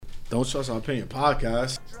Don't Trust Our Opinion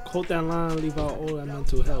podcast. Quote that line, leave out all that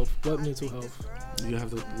mental health. What mental health? You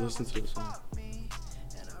have to listen to the song.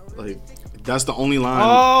 Like, that's the only line.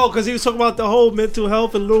 Oh, because he was talking about the whole mental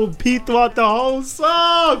health and Lil Peep throughout the whole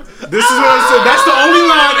song. This is what I said. That's the only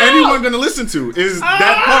line anyone gonna listen to is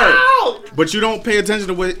that part. But you don't pay attention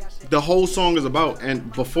to what the whole song is about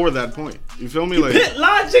and before that point. You feel me? Like, Pit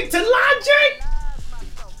Logic to Logic.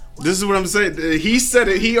 this is what I'm saying. He said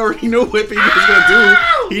it. He already knew what people was gonna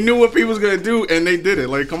do. He knew what people was gonna do, and they did it.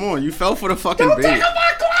 Like, come on, you fell for the fucking bait. Take off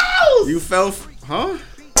my clothes. You fell, huh?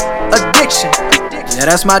 Addiction. Yeah,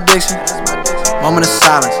 that's my addiction. Moment of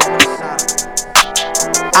silence.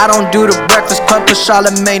 I don't do the Breakfast Club cause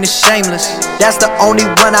Charlamagne is shameless. That's the only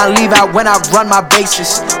one I leave out when I run my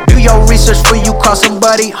bases. Do your research before you call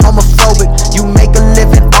somebody homophobic. You make a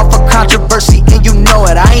living off of controversy and you know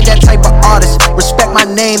it. I ain't that type of artist. Respect my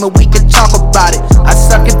name and we can talk about it. I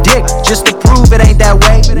suck a dick just to prove it ain't that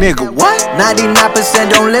way. Nigga, what? 99%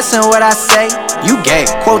 don't listen what I say. You gay.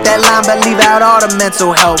 Quote that line but leave out all the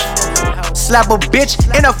mental health. Slap a bitch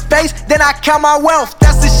in the face, then I count my wealth.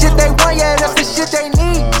 That's the shit they want, yeah, that's the shit they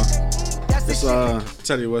need. It's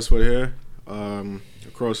Teddy Westwood here.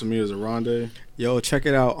 Across from me is Aronde. Yo, check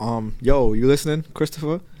it out. Yo, you listening,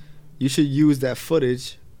 Christopher? You should use that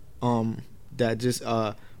footage. That just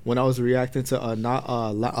when I was reacting to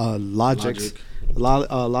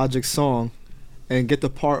Logic's song, and get the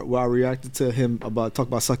part where I reacted to him talk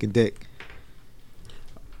about sucking dick.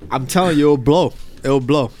 I'm telling you, it'll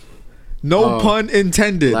blow. No pun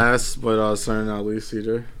intended. Last but certainly not least,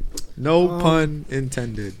 CJ. No pun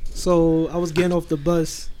intended. So I was getting off the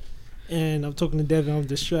bus, and I'm talking to Devin. I'm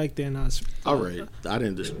distracted, and All right, I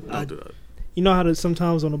didn't do that. You know how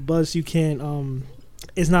sometimes on a bus you can't.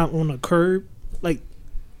 It's not on a curb, like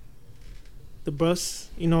the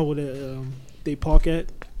bus. You know where they park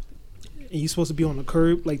at, and you're supposed to be on the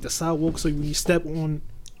curb, like the sidewalk. So when you step on,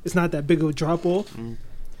 it's not that big of a drop off. Mm.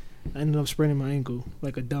 I ended up spraining my ankle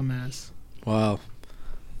like a dumbass. Wow.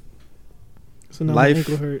 So now Life my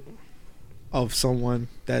ankle hurt. Of someone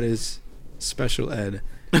that is special ed.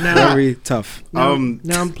 Very tough. Now I'm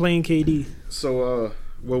playing KD. So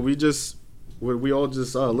what we all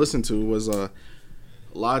just listened to was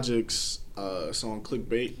Logic's song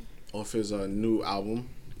 "Clickbait" off his new album,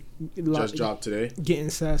 just dropped today.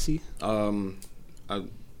 Getting sassy. I'm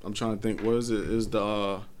trying to think. What is it? Is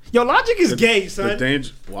the Yo, Logic is gay, son. The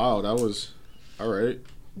danger. Wow, that was all right.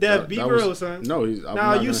 Be real, son. No,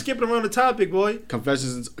 you skipping around the topic, boy.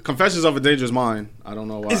 Confessions of a Dangerous Mind. I don't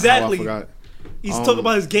know why. Exactly. How I forgot. He's talking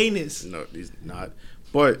about his gayness. No, he's not.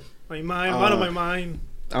 But my mind, out of my mind.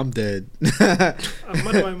 I'm dead. I'm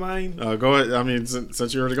out of my mind. Go ahead. I mean,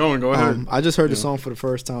 since you're already going, go ahead. I just heard the song for the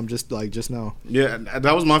first time, just now. Yeah,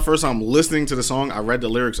 that was my first time listening to the song. I read the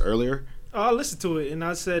lyrics earlier. Oh, I listened to it and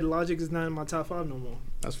I said Logic is not in my top 5 no more.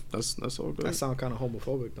 That's all good. That sound kind of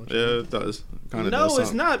homophobic, don't you? Yeah, it does. No,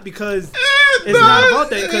 it's not because it's not about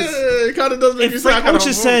that. Because it kind of does make you sound kind of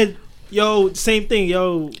homophobic. Said, "Yo, same thing.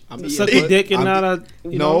 Yo, suck a dick and not a."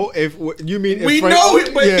 If you mean we know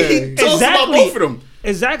it, but he talks about both of them.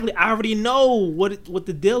 Exactly. I already know what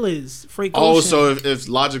the deal is. Frank Ocean. Oh, so if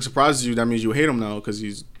Logic surprises you, that means you hate him now because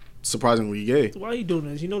he's surprisingly gay. Why are you doing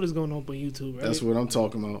this? You know this going on YouTube, right? That's what I'm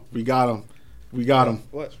talking about. We got him.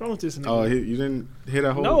 What's wrong with this nigga? Oh, you didn't hear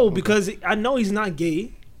that whole... No, because I know he's not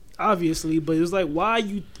gay, obviously, but it was like, why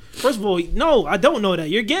you... First of all, no, I don't know that.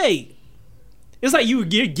 You're gay. It's like you're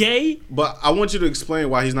gay. But I want you to explain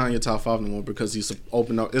why he's not in your top 5 no more, because he's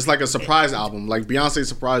opened up... It's like a surprise album, like Beyonce's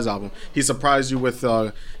surprise album. He surprised you with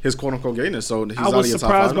his quote-unquote gayness, so he's out of your top 5. I was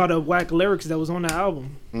surprised by the whack lyrics that was on the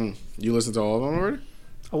album. You listened to all of them already?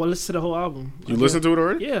 Oh, I listened to the whole album. You listened to it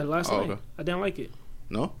already? Yeah, last night. Okay. I didn't like it.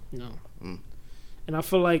 No? No. And I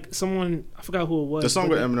feel like I forgot who it was. The song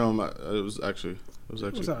with Eminem, it was actually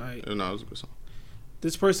it was alright. No, it was a good song.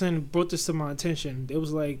 This person brought this to my attention. It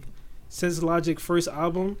was like, since Logic's first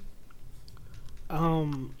album,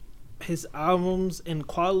 his albums in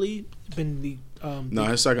quality been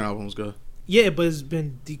his second album was good. Yeah, but it's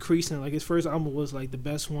been decreasing. Like his first album was like the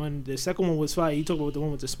best one. The second one was fire. You talk about the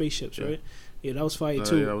one with the spaceships, right? Yeah, that was fire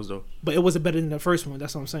too. Yeah, that was dope. But it wasn't better than the first one.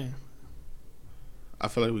 That's what I'm saying. I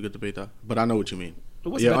feel like we could debate that, but I know what you mean.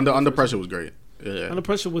 Yeah, Under Pressure was great. Yeah, Under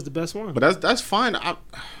Pressure was the best one. But that's fine.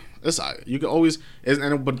 You can always.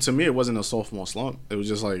 But to me, it wasn't a sophomore slump. It was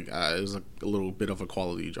just like it was a little bit of a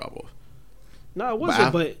quality drop off. No, it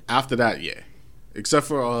wasn't. But after that, yeah. Except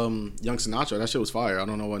for Young Sinatra, that shit was fire. I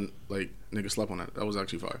don't know when niggas slept on that. That was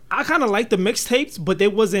actually fire. I kind of liked the mixtapes, but they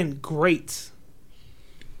wasn't great.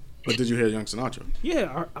 But did you hear Young Sinatra?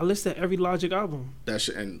 Yeah, I listened to every Logic album. That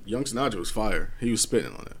shit, and Young Sinatra was fire. He was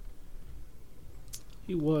spitting on it.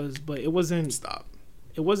 He was, but it wasn't. Stop.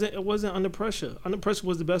 It wasn't Under Pressure. Under Pressure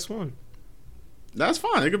was the best one. That's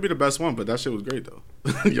fine. It could be the best one, but that shit was great though.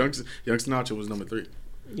 Young Sinatra was number 3.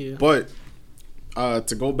 Yeah. But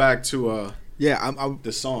to go back to I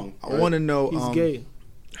the song, I want to know. He's gay.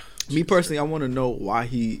 Me personally, I want to know why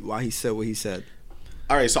he said what he said.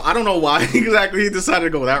 All right, so I don't know why exactly he decided to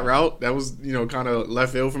go that route. That was, kind of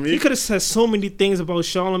left field for me. He could have said so many things about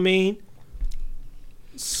Charlamagne.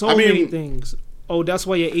 Many things. Oh, that's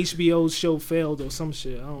why your HBO show failed or some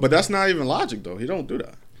shit. I don't But know. that's not even logic, though. He don't do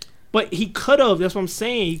that. But he could have. That's what I'm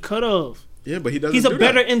saying. He could have. Yeah, but he doesn't. He's a do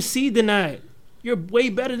better that. MC than that. You're way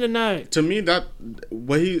better than that. To me,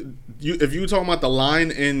 if you were talking about the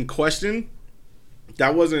line in question,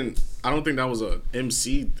 that wasn't. I don't think that was a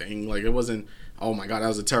MC thing. Like, it wasn't. Oh my god, that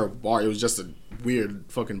was a terrible bar. It was just a weird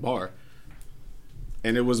fucking bar.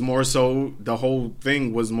 And it was more so. The whole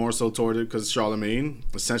thing was more so toward it because Charlamagne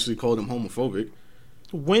essentially called him homophobic.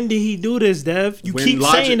 When did he do this, Dev? You keep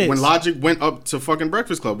saying this. When Logic went up to fucking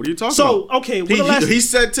Breakfast Club, what are you talking So, about? okay, he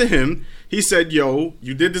said to him, he said, yo,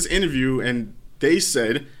 you did this interview and they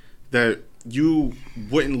said that you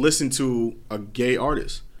wouldn't listen to a gay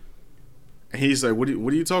artist. And he's like, what are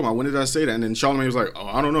you talking about? When did I say that? And then Charlamagne was like, oh,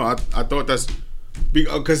 I don't know. I thought that's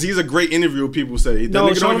because he's a great interviewer, people say. No,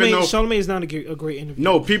 Charlamagne is not a great interviewer.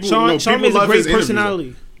 No, people Charlamagne is a love great his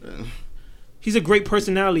personality. He's a great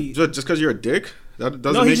personality. Just because you're a dick? That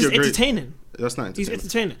doesn't No, make he's you just great. entertaining. That's not entertaining. He's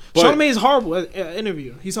entertaining. But- Charlamagne is horrible at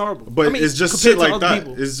interview. He's horrible. But it's just compared shit to like other that.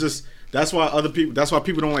 people. It's just that's why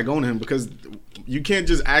people don't like going to him because you can't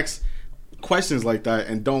just ask questions like that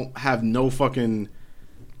and don't have no fucking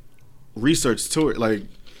research to it. Like,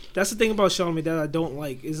 That's the thing about Charlamagne that I don't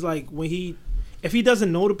like. Is like if he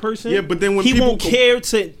doesn't know the person, yeah, but then when he people won't care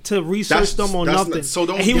to research them or nothing. So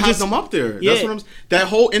don't And he have was just them up there. Yeah. That's what I'm. That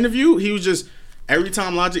whole interview, he was just every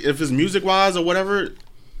time Logic, if it's music wise or whatever.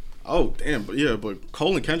 Oh damn, but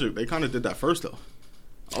Cole and Kendrick, they kind of did that first though.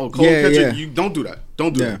 Oh, Cole and Kendrick, you don't do that.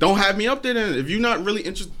 Don't do that. Don't have me up there. Then if you're not really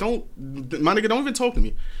interested, my nigga, don't even talk to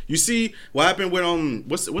me. You see what happened with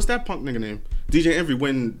what's that punk nigga name? DJ Envy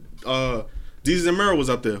when Deezus and Mero was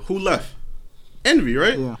up there. Who left? Envy,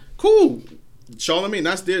 right? Yeah. Cool.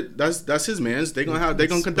 Charlamagne, that's his man's. They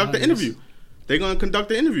gonna conduct the interview. They gonna conduct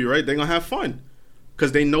the interview, right? They gonna have fun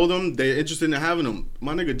because they know them. They're interested in having them.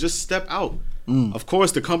 My nigga, just step out. Of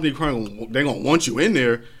course, the company they gonna want you in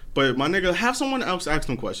there, but my nigga, have someone else ask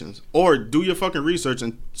them questions or do your fucking research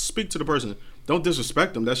and speak to the person. Don't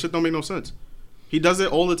disrespect them. That shit don't make no sense. He does it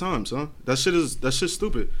all the time, son. That shit's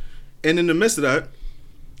stupid. And in the midst of that,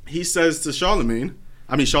 he says to Charlamagne.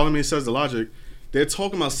 Charlamagne says to Logic. They're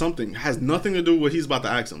talking about something has nothing to do with what he's about to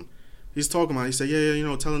ask him. He's talking about. He said,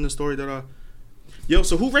 "Yeah, telling the story that yo.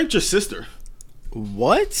 So who raped your sister?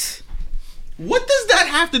 What? What does that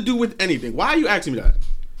have to do with anything? Why are you asking me that?"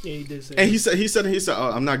 Yeah, he did say. And that. he said,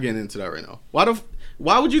 oh, I'm not getting into that right now. Why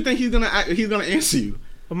would you think he's gonna answer you?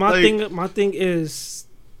 But my thing is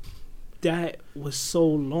that was so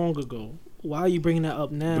long ago. Why are you bringing that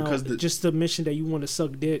up now? Because just to mention that you want to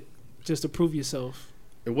suck dick, just to prove yourself.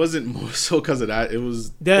 It wasn't more so because of that. It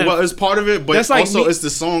was Dev, well, it's part of it, but that's like also me- it's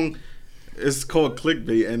the song. It's called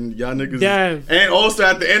Clickbait, and y'all niggas. Dev. And also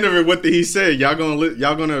at the end of it, what did he say? Y'all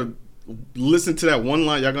gonna listen to that one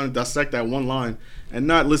line. Y'all gonna dissect that one line and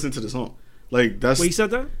not listen to the song. Like that's. Wait, he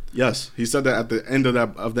said that? Yes, he said that at the end of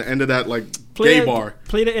that like gay bar.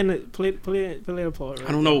 Play the part. Right?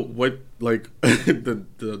 I don't know what like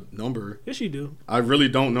the number. Yes, you do. I really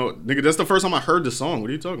don't know, nigga. That's the first time I heard the song.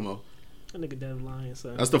 What are you talking about? That nigga Dev lying,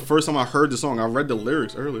 son. That's the first time I heard the song. I read the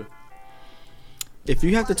lyrics earlier. If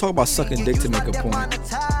you have to talk about sucking dick to make a point, R.I.P.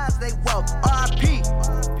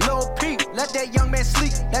 Lil Peep, let that young man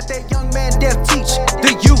sleep, let that young man deaf teach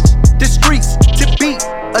the youth, the streets, to beat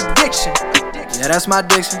addiction. Yeah, that's my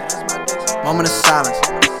addiction. Moment of silence.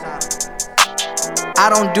 I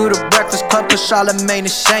don't do the Breakfast Club cause Charlamagne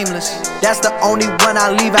is shameless. That's the only one I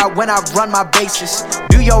leave out when I run my bases.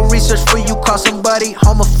 Do your research before you call somebody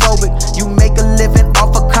homophobic. You make a living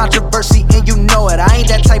off of controversy and you know it. I ain't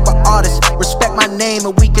that type of artist. Respect my name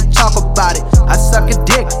and we can talk about it. I suck a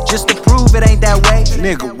dick just to prove it ain't that way.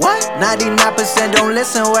 Nigga, what? 99% don't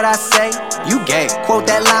listen what I say. You gay. Quote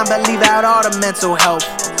that line but leave out all the mental health.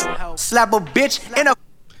 Slap a bitch in a...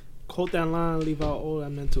 Quote that line, leave out all that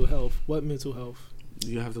mental health. What mental health?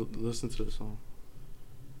 You have to listen to the song.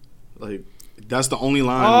 Like that's the only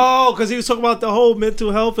line. Oh, because he was talking about the whole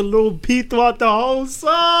mental health and Lil Peep throughout the whole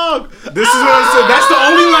song. This is what I said. That's the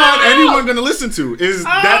only line anyone gonna listen to is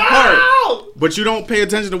that part. But you don't pay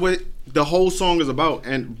attention to what the whole song is about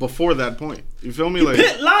and before that point. You feel me? Like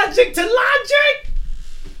Pit Logic to Logic.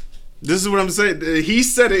 This is what I'm saying. He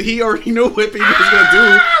said it. He already knew what people was gonna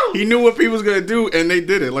do. He knew what people was gonna do, and they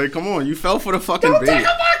did it. Like, come on, you fell for the fucking bait. Take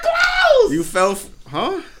off my clothes. You fell,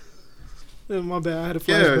 huh? Yeah, my bad. I had a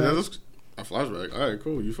flashback. Yeah, that was a flashback. All right,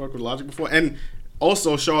 cool. You fucked with Logic before, and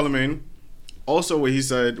also Charlemagne. Also, what he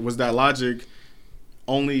said was that Logic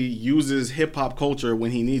only uses hip hop culture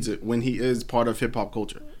when he needs it, when he is part of hip hop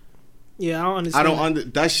culture. Yeah, I don't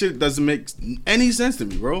understand. That shit doesn't make any sense to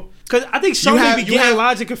me, bro. Because I think Charlamagne be getting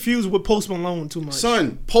Logic confused with Post Malone too much.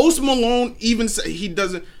 Son, Post Malone even say he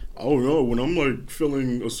doesn't. Oh no, when I'm like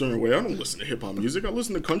feeling a certain way, I don't listen to hip hop music. I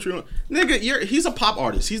listen to country. Nigga, he's a pop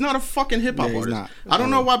artist. He's not a fucking hip hop artist. Not. I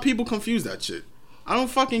don't know why people confuse that shit. I don't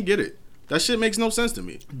fucking get it. That shit makes no sense to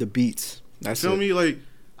me. The beats. That's Feel it. me? Like,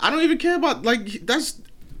 I don't even care about like that's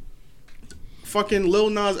fucking Lil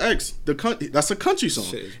Nas X. That's a country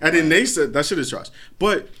song. And then they said that shit is trash.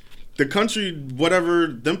 But the country, whatever,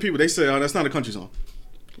 them people, they say, oh, that's not a country song.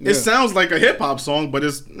 It sounds like a hip hop song, but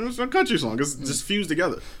it's a country song. It's just fused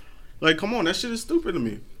together. Like, come on, that shit is stupid to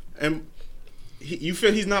me. And you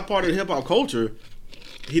feel he's not part of the hip hop culture.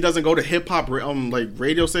 He doesn't go to hip hop like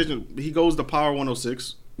radio station. He goes to Power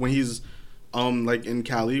 106 when he's like in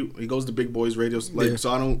Cali. He goes to Big Boys radio. Like, so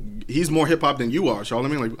I don't. He's more hip hop than you are,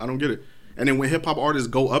 Charlamagne. Like, I don't get it. And then when hip hop artists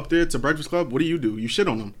go up there to Breakfast Club, what do? You shit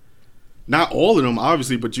on them. Not all of them,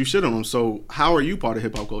 obviously, but you shit on them. So how are you part of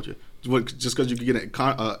hip hop culture? What, just because you can get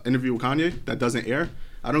an interview with Kanye that doesn't air?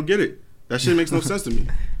 I don't get it. That shit makes no sense to me.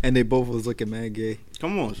 And they both was looking mad gay.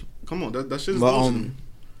 Come on. That shit is bullshit to me.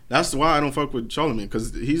 That's why I don't fuck with Charlamagne,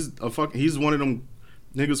 because he's one of them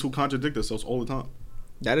niggas who contradict themselves all the time.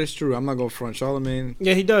 That is true. I'm not gonna front Charlamagne.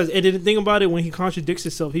 Yeah, he does. And the thing about it, when he contradicts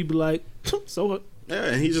himself, he be like, so what? Yeah,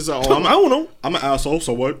 and he just I don't know. I'm an asshole,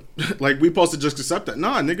 so what? Like, we supposed to just accept that.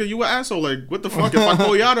 Nah, nigga, you an asshole. Like, what the fuck? If I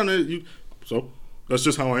call you out on it, so that's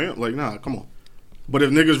just how I am. Like, nah, come on. But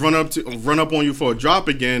if niggas run up on you for a drop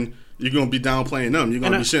again, you're gonna be downplaying them. You're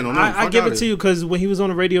gonna be shitting on them. I give it to you, because when he was on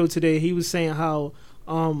the radio today, he was saying how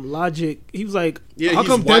Logic, he was like, yeah, how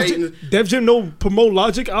come Def Jam no promote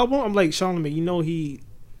Logic album? I'm like, Charlamagne, you know he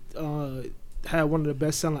had one of the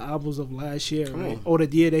best selling albums of last year, right? Or the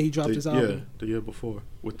year that he dropped his album. Yeah, the year before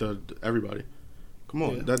with the everybody. Come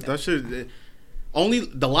on, that shit. Only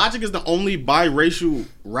the Logic is the only biracial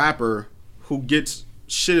rapper who gets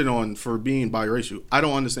shitted on for being biracial. I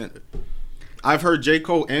don't understand it. I've heard J.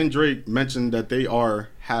 Cole and Drake mention that they are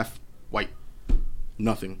half white.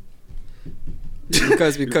 Nothing.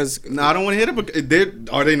 Because no, I don't want to hear it.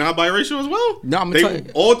 But are they not biracial as well? No, I'm gonna tell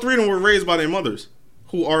you. All three of them were raised by their mothers,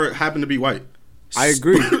 who happen to be white. I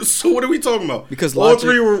agree. So what are we talking about? Because all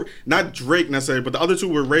three were not Drake necessarily, but the other two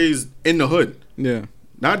were raised in the hood. Yeah.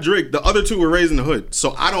 Not Drake. The other two were raised in the hood.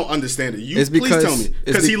 So I don't understand it. Please tell me.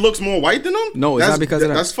 Because he looks more white than them? No, it's not because of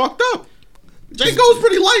that. That's fucked up. J. Cole's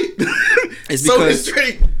pretty light. It's so is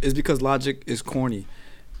Drake. It's because Logic is corny.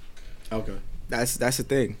 Okay. That's the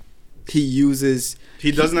thing.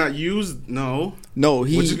 He does not use no.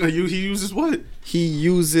 He uses what? He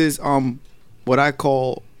uses what I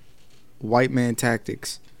call white man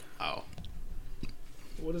tactics. Oh.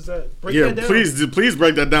 What is that? Break that down. Please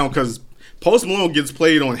break that down, because Post Malone gets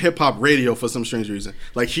played on hip hop radio for some strange reason.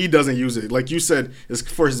 Like, he doesn't use it. Like you said, it's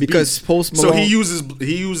for his because beats. Post Malone. So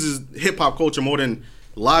he uses hip hop culture more than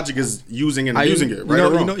Logic is using it.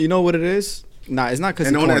 Right? You know what it is? Nah, it's not because.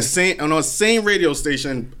 And on that same radio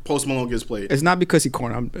station, Post Malone gets played. It's not because he's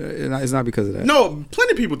corny. It's not because of that. No,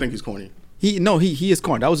 plenty of people think he's corny. He is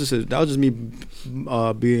corny. That was just me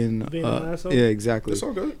being an asshole? Yeah, exactly. That's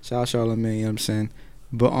all good. Shout out Charlamagne, you know what I'm saying?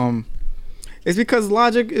 But it's because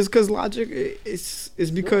Logic is because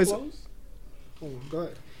go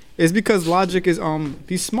ahead. It's because Logic is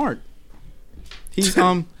he's smart. He's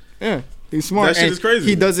yeah. He's smart. That shit is crazy.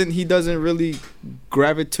 He doesn't really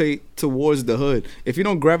gravitate towards the hood. If you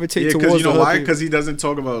don't gravitate towards the hood, you know why? Because he doesn't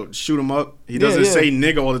talk about shoot 'em up. He doesn't say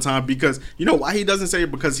nigga all the time, because you know why he doesn't say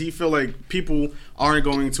it? Because he feel like people aren't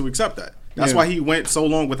going to accept that. That's why he went so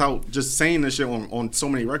long without just saying this shit on so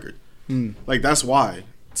many records. Like, that's why.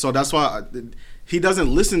 So that's why he doesn't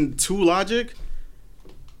listen to Logic.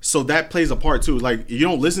 So that plays a part too. Like, you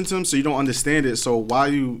don't listen to him, so you don't understand it. So why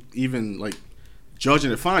you even like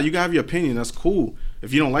judging it? Fine, you can have your opinion. That's cool.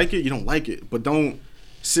 If you don't like it, you don't like it. But don't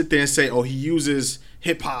sit there and say, "Oh, he uses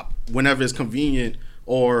hip hop whenever it's convenient,"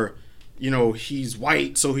 or he's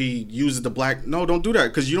white, so he uses the black. No, don't do that,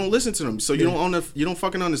 because you don't listen to them. So you don't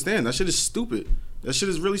fucking understand. That shit is stupid. That shit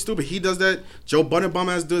is really stupid. He does that. Joe Budden bum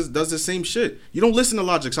ass does the same shit. You don't listen to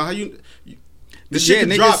Logic. So how the shit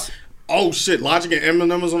can drop? Oh shit, Logic and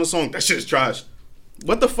Eminem was on the song. That shit is trash.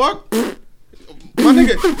 What the fuck? My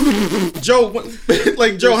nigga, Joe,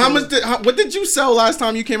 like Joe, what did you sell last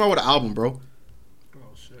time you came out with an album, bro? Oh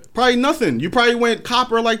shit. Probably nothing. You probably went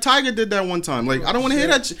copper like Tiger did that one time. Like I don't want to hear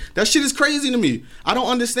that. That shit is crazy to me. I don't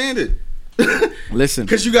understand it. Listen,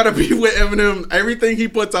 because you gotta be with Eminem. Everything he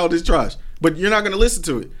puts out is trash, but you're not gonna listen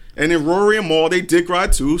to it. And then Rory and Maul, they dick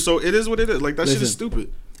ride too. So it is what it is. Like that shit is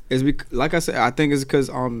stupid. It's like I said, I think it's because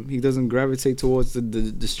he doesn't gravitate towards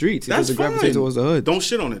the streets. He That's doesn't fine. gravitate towards the hood. Don't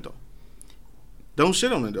shit on it though. Don't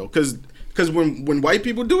shit on it though, because when white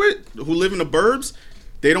people do it, who live in the burbs,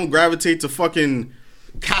 they don't gravitate to fucking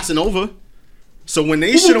Casanova. So when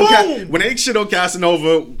they shit on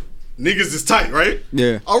Casanova, niggas is tight, right?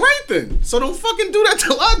 Yeah. All right then. So don't fucking do that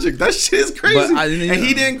to Logic. That shit is crazy. And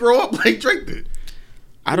he didn't grow up like Drake did.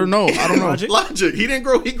 I don't know. Logic. He didn't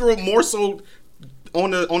grow. He grew up more so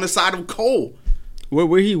on the side of Cole. Where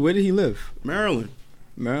did he live? Maryland.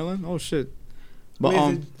 Oh shit. But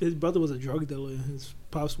But his brother was a drug dealer. His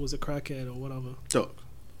pops was a crackhead or whatever. So,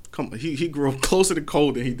 come on. He grew up closer to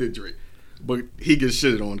Cole than he did Drake. But he gets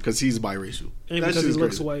shitted on because he's biracial. And that because he shit is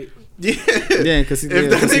looks crazy. white. Yeah, because if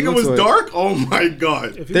that nigga was dark, oh my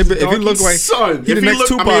god. If if he looked like son, he the next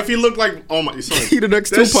Tupac. I mean, if he looked like oh my son, he the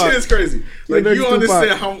next that Tupac. shit is crazy. He Like the you next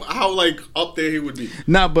understand how like up there he would be.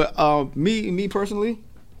 Nah, but me personally,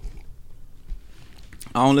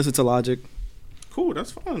 I don't listen to Logic. Cool,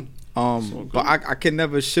 that's fine. But I can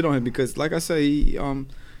never shit on him because, like I say,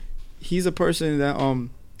 he's a person that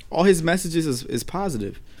all his messages is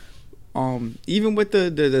positive. Even with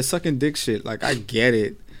the sucking dick shit, like I get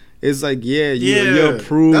it. It's like you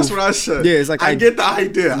approve. That's what I said. Yeah, it's like I get the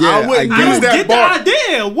idea. Yeah, I wouldn't I use that Get bar. the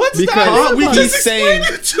idea. What's because that? We he's just saying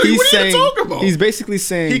explained it to you. What are you talking about? He's basically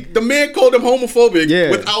saying The man called him homophobic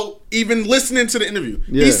Yeah. without even listening to the interview.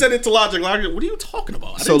 Yeah. He said it to Logic. Logic, what are you talking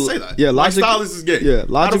about? I didn't say that. Yeah, my Logic- stylist is gay. yeah,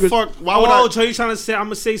 Logic How the is- fuck? Why would I? So you trying to say I'm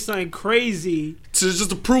gonna say something crazy?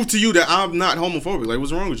 To prove to you that I'm not homophobic. Like,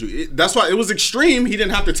 what's wrong with you? That's why it was extreme. He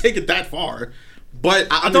didn't have to take it that far. But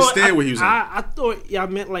I understand what he was saying. I thought I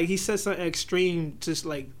meant like he said something extreme, just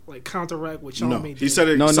like counteract what y'all No, made. he said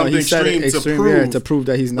it something he said extreme, it extreme to prove to prove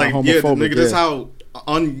that he's not like, homophobic. yeah, nigga, that's yeah. how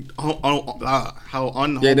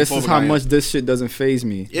un-homophobic Yeah, this is how I am. much this shit doesn't phase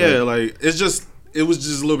me. Yeah, like it was just a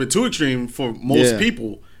little bit too extreme for most Yeah.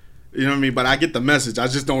 people. You know what I mean? But I get the message. I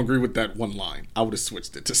just don't agree with that one line. I would have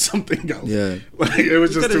switched it to something else. Yeah. Like it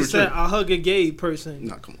was You just could too have said extreme. I hug a gay person.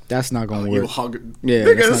 Nah, come on. That's not gonna You work. hug. Yeah,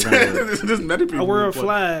 Nigga, that's not gonna work. there's many people I wear a who-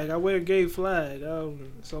 flag. I wear a gay flag.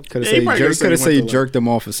 Something. Could have Yeah, he said probably could've said he you went to, like- jerked them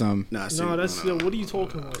off or something. Nah, see, No, that's no. what are you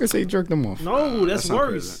talking about? Could say you jerked them off. No, that's not worse.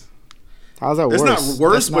 crazy. How's that It's worse? not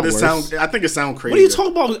worse, That's but not it worse. sounds. I think it sounds crazy. What are you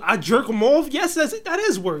talking about? I jerk him off? Yes, that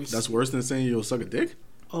is worse. That's worse than saying you'll suck a dick.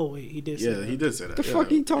 Oh wait, he did. Say Yeah, that. he did say that. The fuck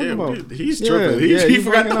he talking about? He's Yeah, tripping. yeah, he he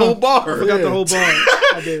forgot the fucking whole up. bar. I forgot Yeah. the whole bar.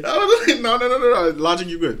 I did. No. Logic,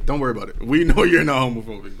 you good. Don't worry about it. We know you're not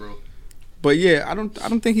homophobic, bro. But yeah, I don't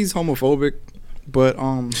think he's homophobic. But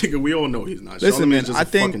Nigga, we all know he's not. listen, man, Charlamagne's just I a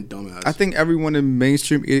think fucking dumbass. I think everyone in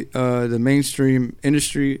the mainstream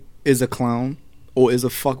industry is a clown or is a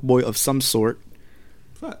fuckboy of some sort.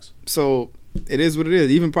 Facts. So it is what it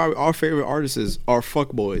is. Even probably our favorite artists are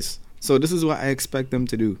fuckboys. So this is what I expect them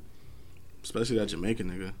to do. Especially that Jamaican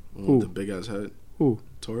nigga. The one Who? with the big ass head. Who?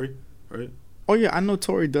 Tory, right? Oh yeah, I know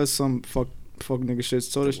Tory does some fuck nigga shit.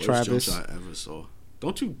 So does The worst Travis. jokes I ever saw.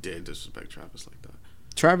 Don't you dare disrespect Travis like that.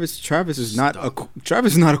 Travis is not Stop.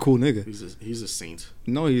 Travis is not a cool nigga. He's a saint.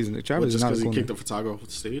 No, he's What, Travis just is not a because cool he kicked nigga. the photographer off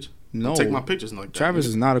the stage? No, Take my pictures and like that. Travis nigga.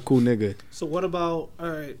 is not a cool nigga. So what about? All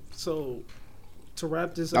right. So to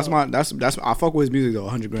wrap this That's up, that's I fuck with his music though,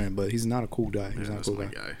 100 grand, but he's not a cool guy. He's Yeah, not a that's cool my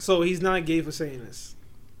guy. guy. So he's not gay for saying this.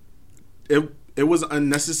 It was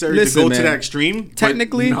unnecessary Listen, to go to man. that extreme. but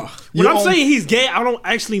Technically, no. When I'm saying he's gay, I don't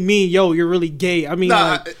actually mean yo, you're really gay. I mean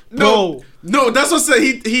like, bro. No, that's what I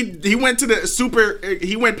said. He went to the super.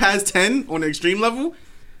 He went past 10 on the extreme level.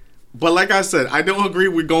 But like I said, I don't agree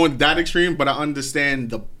with going that extreme. But I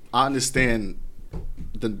understand the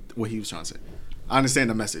what he was trying to say. I understand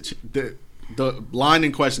the message. The line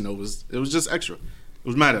in question though was just extra. It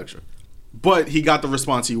was mad extra. But he got the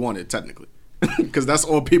response he wanted technically, because that's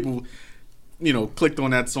all people, clicked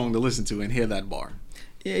on that song to listen to and hear that bar.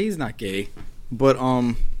 Yeah, he's not gay, but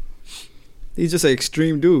he's just an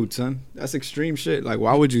extreme dude, son. That's extreme shit. Like,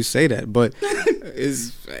 why would you say that? But it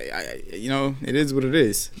is what it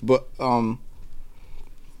is. But Aisha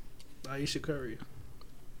Curry.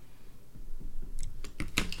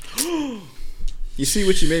 you see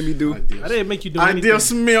what you made me do? I didn't make you do anything.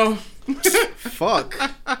 Adios mio. Fuck.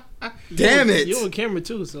 Damn it. You on camera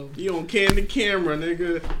too, so You on the camera,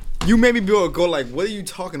 nigga. You made me be able to go like, what are you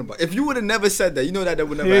talking about? If you would have never said that, you know that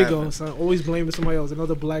would never there you happen. go, son. Always blaming somebody else,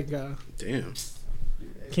 another black guy. Damn.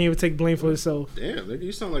 Can't even take blame for herself. Damn, nigga,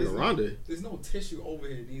 you sound like a Rondé. There's no tissue over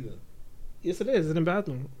here either. Yes, it is. It's in the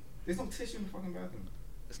bathroom. There's no tissue in the fucking bathroom.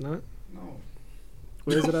 It's not. No.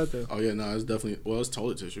 Where is it out there? Oh yeah, no, it's definitely. Well, it's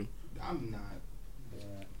toilet tissue. I'm not.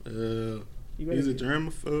 You ready? He's a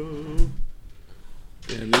germaphobe.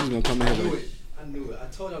 Damn, niggas gonna come in here like. I knew it. I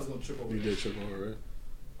told you I was gonna trip over. You did trip over, right?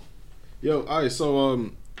 Yo, all right,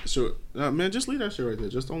 so man, just leave that shit right there.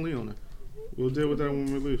 Just don't lean on it. We'll deal with that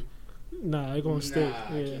when we leave. Nah, it's gonna stick.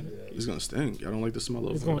 I Yeah, can't do that. It's gonna stink. I don't like the smell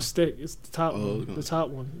of it. it's gonna stick. It's the top Oh, one. it's gonna- The top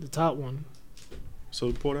one. The top one.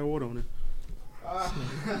 So pour that water on it.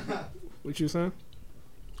 What you saying?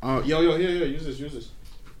 Yo, here, use this.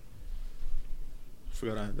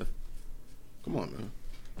 Forgot I had that. Come on,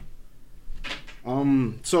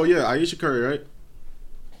 man. So yeah, Ayesha Curry, right?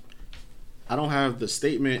 I don't have the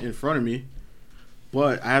statement in front of me,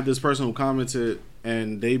 but I have this person who commented,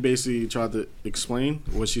 and they basically tried to explain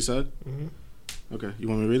what she said. Mm-hmm. Okay, you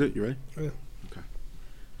want me to read it? You ready? Yeah.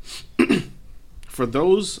 Okay. For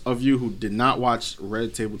those of you who did not watch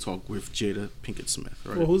Red Table Talk with Jada Pinkett Smith,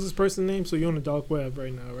 right? Well, who's this person's name? So you're on the dark web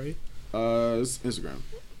right now, right? It's Instagram.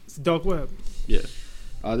 It's the dark web. Yeah.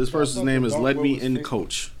 This person's thought name the is dark Let web Me was In Facebook.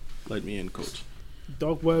 Coach. Let Me In Coach.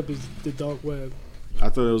 Dark web is the dark web. I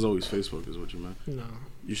thought it was always Facebook, is what you meant. No.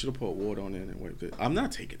 You should have put water on it and wiped it. I'm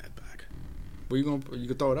not taking that back. Were you can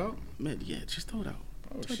throw it out? Man, yeah, just throw it out.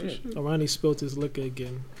 Oh shit. Arani spilled his liquor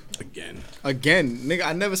again. Again, nigga,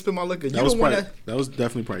 I never spit my liquor. You That was don't wanna. that was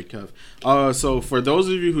definitely probably Kev. So for those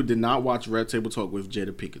of you who did not watch Red Table Talk with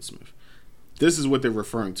Jada Pinkett Smith, this is what they're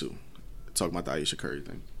referring to. Talking about the Ayesha Curry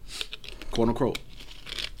thing. Quote unquote.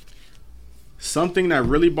 Something that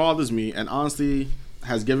really bothers me and honestly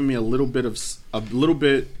has given me a little bit of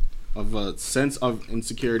a sense of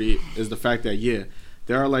insecurity is the fact that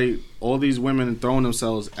there are like all these women throwing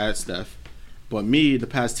themselves at Steph, but me the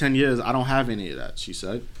past 10 years I don't have any of that. She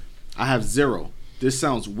said, I have zero. This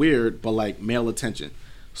sounds weird, but like male attention.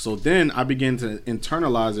 So then I begin to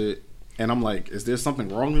internalize it, and I'm like, is there something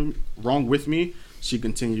wrong with me? She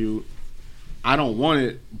continued, I don't want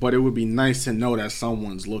it, but it would be nice to know that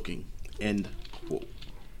someone's looking. End quote.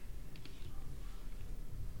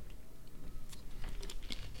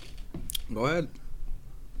 Go ahead.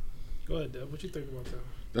 Go ahead, Deb. What you think about that?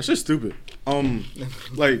 That's just stupid.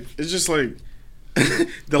 Like it's just like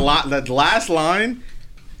that last line.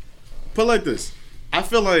 Put it like this. I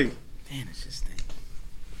feel like Damn, it's just thing.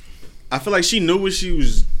 I feel like she knew what she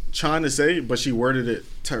was trying to say, but she worded it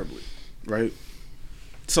terribly, right?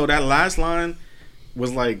 So that last line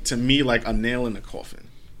was like to me like a nail in the coffin,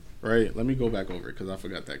 right? Let me go back over it because I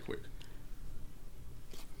forgot that quick.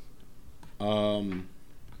 Come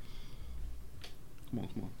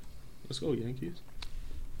on. Let's go, Yankees.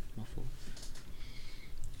 My fault.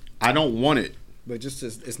 I don't want it. But just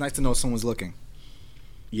it's nice to know someone's looking.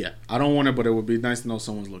 Yeah, I don't want it, but it would be nice to know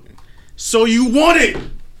someone's looking. So you want it.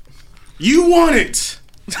 You want it.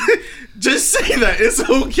 Just say that. It's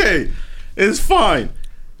okay. It's fine.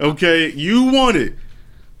 Okay? You want it.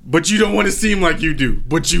 But you don't want to seem like you do.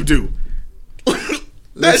 But you do. That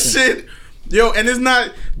Listen. shit. Yo, and it's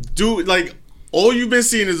not, dude, like, all you've been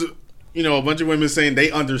seeing is, you know, a bunch of women saying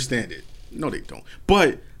they understand it. No, they don't.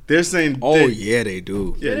 But they're saying. Oh yeah, they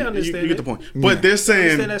do. Yeah, they understand you get it. the point. But Yeah. they're I saying.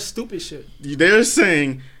 understand that stupid shit. They're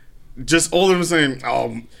saying, just all of them saying,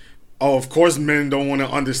 oh, of course men don't want to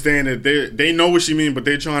understand it. They know what she mean, but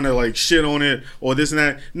they're trying to like shit on it or this and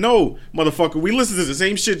that. No, motherfucker, we listen to the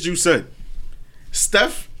same shit you said.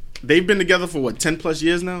 Steph, they've been together for what, 10 plus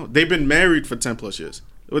years now? They've been married for 10 plus years.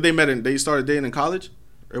 What they started dating in college?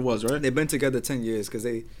 It was, right? They've been together 10 years because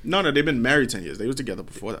they. No, they've been married 10 years. They was together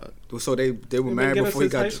before that. So they were They've been married together before he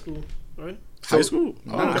since got. high school, right? High school?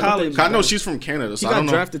 Nah, college. I know she's from Canada, He so I got don't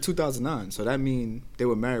know. drafted 2009, so that mean they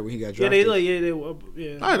were married when he got Yeah, drafted. they were.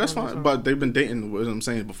 Yeah. All right, that's fine. But they've been dating, what I'm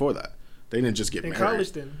saying, before that. They didn't just get in married.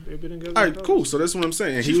 college, then they've been together. All in right, college. cool. So that's what I'm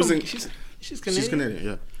saying. And he She's was from- in. She's Canadian. She's Canadian,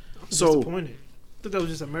 yeah. I'm So, disappointed. I thought that was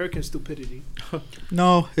just American stupidity.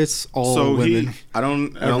 No, it's all so women. I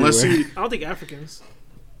don't unless he. I don't think Africans.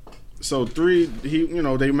 So they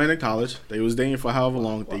met in college. They was dating for however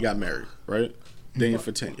long. They got married, right? Dating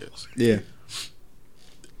for 10 years. Yeah.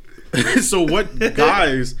 So what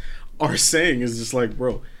guys are saying is just like,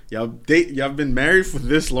 bro, y'all been married for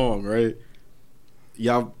this long, right?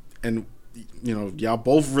 Y'all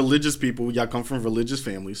both religious people. Y'all come from religious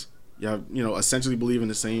families. Y'all, essentially believe in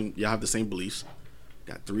y'all have the same beliefs.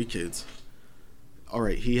 Got 3 kids. All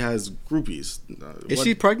right, he has groupies. Is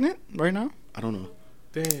she pregnant right now? I don't know.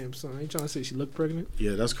 Damn, son. Ain't trying to say she looked pregnant?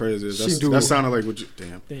 Yeah, that's crazy. She do. That sounded like what you.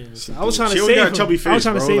 Damn. Damn. She I was trying to She save always got him. a chubby face, I was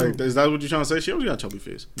trying bro. to save Like, him. is that what you're trying to say? She always got a chubby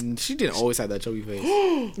face. She didn't always have that chubby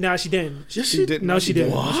face. Nah, she didn't. Yes, She did. No, she didn't.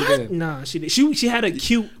 No, she What? didn't. Nah, she did. She had a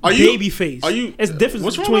cute Are you- baby face. are you- It's difference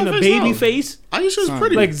what's wrong between with a her face baby now? face. Aisha is Son.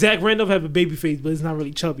 pretty. Like Zach Randolph have a baby face, but it's not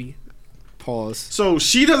really chubby. Pause. So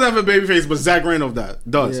she doesn't have a baby face, but Zach Randolph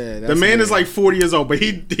does. Yeah, the that's man weird. is like 40 years old, but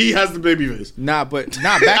he has the baby face. Back in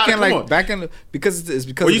Come on. like back in because it's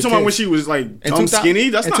because. Are of you the talking about when kids. she was like In dumb 2000 skinny?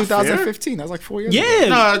 That's in not 2015. That was like 4 years. ago. Yeah.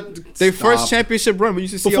 Nah, Their stop. first championship run, we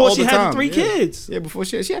used to see her Before all she the had time. the 3 Yeah. kids. Yeah, before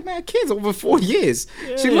she had mad kids over 4 years.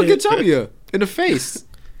 She Yeah. looking chubbier in the face.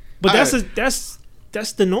 But Alright.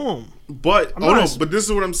 that's the norm. But I'm oh no, not- but this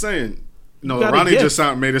is what I'm saying. No, You got a Ronnie gift.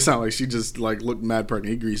 just made it sound like she just like looked mad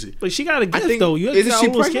pregnant. He greasy. But she got a gift think- though. You isn't got she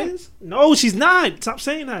all those pregnant? kids? No, she's not. Stop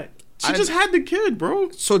saying that. She just had the kid, bro.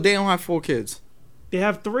 So they don't have 4 kids. They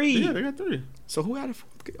have 3. Yeah, they got 3. So who had a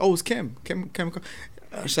 4th kid? Oh, it's Kim. Kim.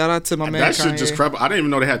 Shout out to my man. That shit Kanye. just crap. I didn't even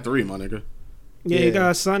know they had 3, my nigga. Yeah, Yeah. he got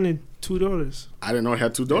a son and 2 daughters. I didn't know he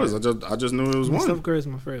had 2 daughters. I just knew it was one. Steph Curry's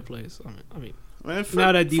my favorite player. So, I mean, Man,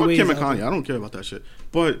 Now that fuck D-Wade's Kim and out Kanye. there. I don't care about that shit.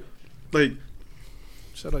 But like,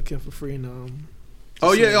 shout out Kim for free and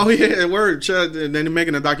oh yeah, word. Chad, and then they're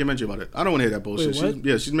making a documentary about it. I don't want to hear that bullshit. Wait,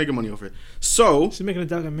 what? She's making money off it. So she's making a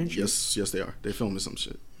documentary. yes, they are. They filming some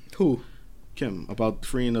shit. Who? Kim about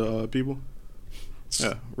freeing the people.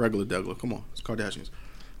 Yeah, regular Degler. Come on, it's Kardashians.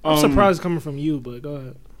 I'm surprised it's coming from you, but go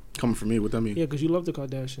ahead. Coming from me, what that mean? Yeah, because you love the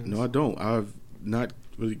Kardashians. No, I don't. I've not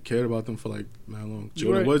really cared about them for like that long. You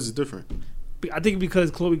Jordan right. Woods is different. I think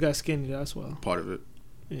because Chloe got skinny, that's why. Part of it.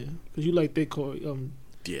 Yeah, because you like thick Chloe.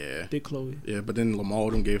 Yeah. Thick Chloe. Yeah, but then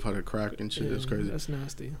Lamar Odom gave her the crack and shit. Yeah, It's crazy. That's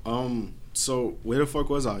nasty. So where the fuck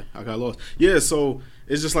was I? I got lost. Yeah, so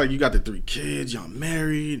it's just like you got the 3 kids, y'all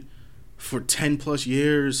married for 10 plus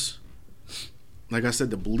years. Like I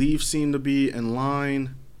said, the beliefs seem to be in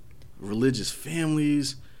line. Religious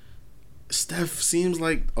families. Steph seems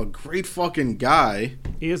like a great fucking guy,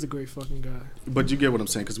 He is a great fucking guy. but you get what I'm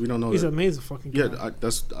saying because we don't know He's that. an amazing fucking guy.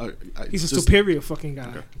 Yeah, He's a just- superior fucking guy.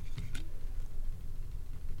 Okay.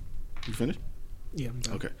 You finished? Yeah, I'm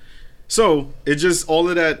done. Okay. So it just all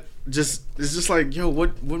of that just it's just like, yo,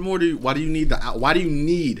 what more do you why do you need the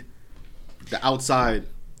outside?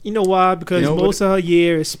 You know why? Because You know most of her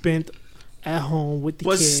year is spent at home with the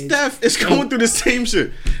But kids. Steph is going through the same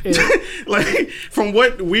shit. Yeah. Like from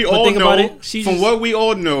what we all think about know, it, she from just- what we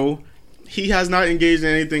all know, he has not engaged in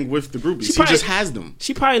anything with the groupies. He probably- just has them.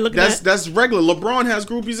 She probably looking That's regular. LeBron has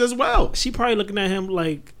groupies as well. She probably looking at him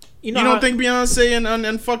like, you know. You don't how- think Beyonce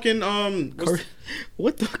and fucking Curry,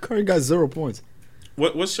 what the Curry got 0 points?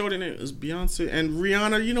 what's showing name is Beyonce and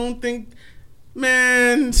Rihanna? You don't think?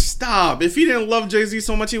 Man, stop! If he didn't love Jay-Z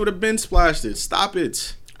so much, he would have been splashed it. Stop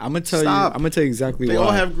it. I'm gonna tell Stop. you. I'm gonna tell you exactly They why.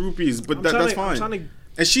 all have groupies, but I'm that's trying to- fine. I'm trying to-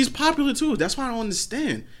 And she's popular too. That's why I don't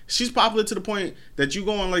understand. She's popular to the point that you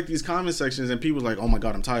go on like these comment sections and people like, "Oh my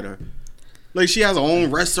god, I'm tired of her." Like she has her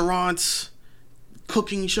own restaurants,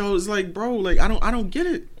 cooking shows. Like, bro, like I don't get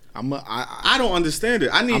it. I don't understand it.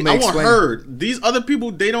 I want explain. her. These other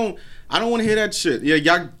people, they don't. I don't want to hear that shit. Yeah,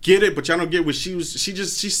 y'all get it, but y'all don't get what she was.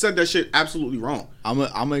 She said that shit absolutely wrong. I'm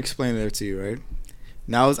gonna explain it to you, right?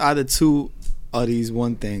 Now it's either 2 of these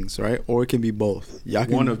one things, right? Or it can be both. Y'all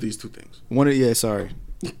can, One of these 2 things. sorry.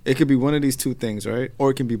 It could be one of these 2 things, right?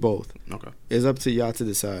 Or it can be both. Okay. It's up to y'all to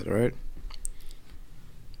decide, right?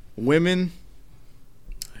 Women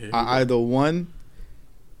Here we are go. either 1,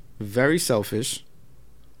 very selfish,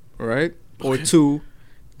 right? Or Okay. 2,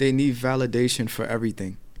 they need validation for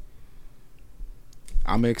everything.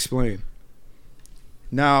 I'm gonna explain.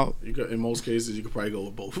 Now, You could, in most cases, you could probably go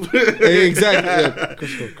with both. exactly.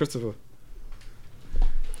 Yeah. Christopher.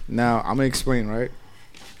 Now I'm gonna explain, right?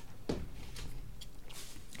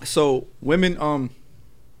 So women,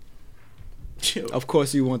 Chill. of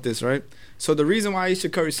course you want this, right? So the reason why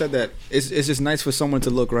Aisha Curry said that is it's just nice for someone to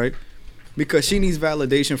look, right? Because she needs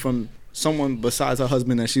validation from someone besides her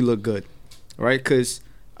husband that she look good, right? Because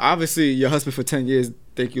obviously your husband for 10 years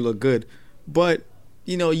think you look good, but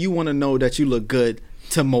you know you want to know that you look good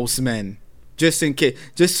to most men, just in case,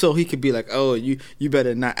 just so he could be like, oh, you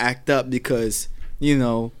better not act up because you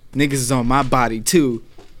know niggas is on my body too.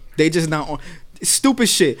 They just not on stupid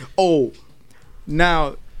shit. Oh,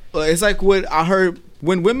 now it's like what I heard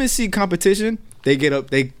when women see competition, they get up,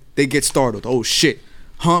 they get startled. Oh shit,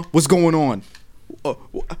 huh? What's going on?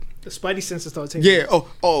 The spidey senses start taking.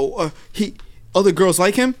 Yeah. He other girls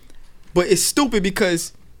like him, but it's stupid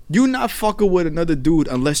because you not fucking with another dude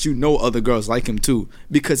unless you know other girls like him too,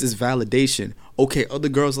 because it's validation. Okay, other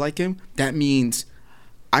girls like him. That means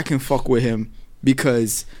I can fuck with him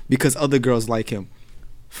because other girls like him.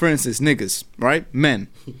 for instance, niggas, right? Men.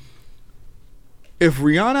 If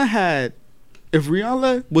Rihanna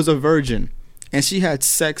was a virgin and she had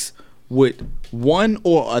sex with 1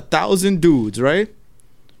 or 1,000 dudes, right?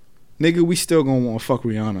 Nigga, we still gonna want to fuck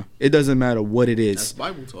Rihanna. It doesn't matter what it is. That's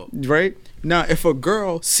Bible talk. Right? Now, if a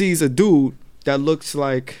girl sees a dude that looks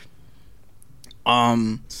like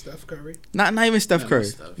Steph Curry. not even Steph Curry.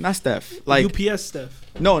 Not Steph. Like UPS Steph.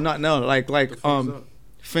 No, like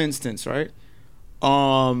for instance, right?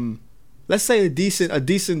 Let's say a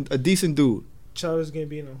decent dude. Childish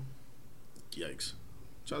Gambino. Yikes.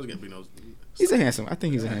 Childish Gambino's. He's a handsome. I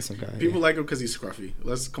think he's a handsome guy. People like him because he's scruffy.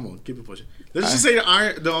 Come on, keep it pushing. Let's just say the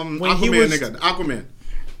Aquaman nigga, the Aquaman.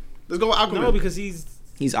 Let's go with Aquaman. No, because he's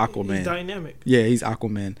Aquaman. He's dynamic. Yeah, he's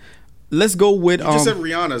Aquaman. Let's go with You just said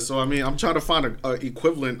Rihanna, so I mean, I'm trying to find a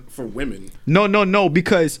equivalent for women. No,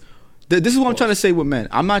 because this is what I'm trying to say with men.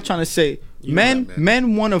 I'm not trying to say men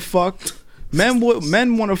want to fuck. Men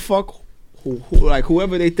want to fuck who like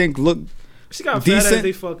whoever they think look. She got decent. fat ass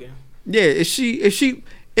they fucking. Yeah,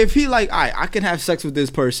 if he like, I can have sex with this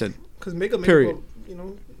person. Cause makeup, period. You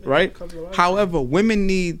know, right. However, women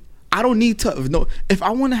need. I don't need to know if I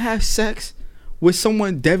want to have sex with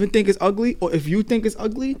someone Devin think is ugly, or if you think is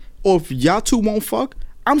ugly, or if y'all two won't fuck.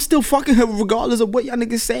 I'm still fucking her regardless of what y'all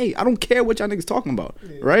niggas say. I don't care what y'all niggas talking about,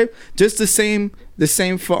 right? Just the same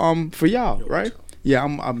for y'all, right? Yeah,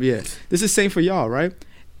 yeah. This is the same for y'all, right?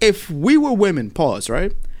 If we were women, pause,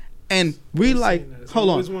 right? And we like, hold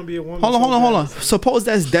on. Suppose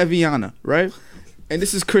that's Deviana, right? And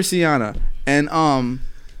this is Christiana, and I'm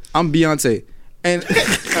Beyonce, and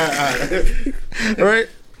right?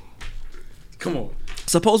 Come on.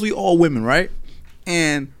 Suppose we all women, right?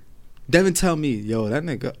 And Devin tell me, yo, that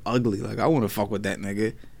nigga ugly. Like, I want to fuck with that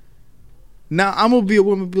nigga. Now I'm gonna be a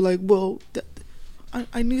woman, and be like, well,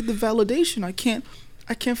 I need the validation. I can't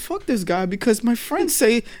fuck this guy because my friends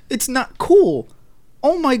say it's not cool.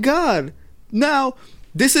 Oh my God. Now,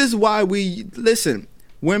 this is why women,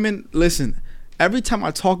 listen. Every time I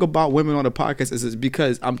talk about women on the podcast, it's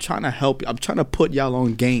because I'm trying to help you. I'm trying to put y'all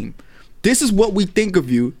on game. This is what we think of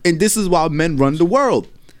you, and this is why men run the world.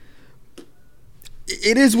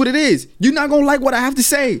 It is what it is. You're not gonna like what I have to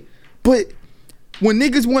say, but when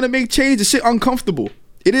niggas want to make change, the shit uncomfortable.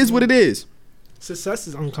 It is what it is. Success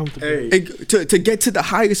is uncomfortable. Hey. To get to the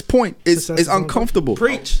highest point is uncomfortable.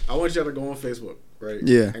 Preach. I want y'all to go on Facebook, right?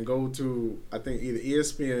 Yeah. And go to, I think, either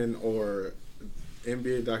ESPN or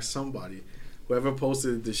NBA. Somebody, whoever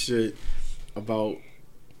posted the shit about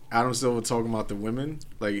Adam Silver talking about the women,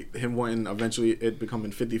 like him wanting eventually it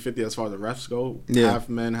becoming 50-50 as far as the refs go, half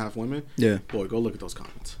men, half women. Yeah. Boy, go look at those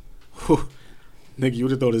comments. Whew. Nigga, you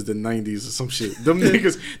would have thought it's the 90s or some shit. Them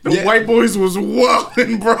niggas, white boys was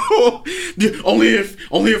wildin', bro. Only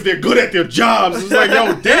if they're good at their jobs. It's like,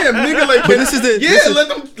 yo, damn, nigga. Like,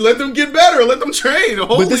 but let them get better. Let them train.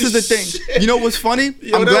 Holy but this is the thing. Shit. You know what's funny?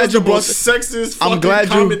 Yo, I'm glad you brought sexist fucking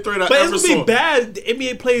comment thread I But ever it's gonna saw. be bad. The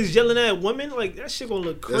NBA players yelling at women, like that shit gonna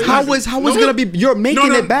look crazy. How is it gonna be? You're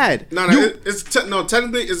making it bad.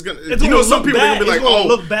 Technically it's gonna. Some people are gonna be like, oh,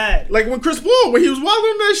 look bad. Like when Chris Paul, when he was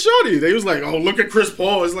wilding that shorty, they was like, oh, look at Chris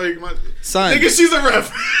Paul. It's like, son, nigga, she's a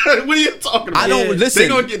ref. What are you talking about? I don't listen.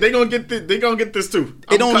 They gonna get this too.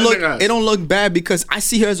 It don't look bad because I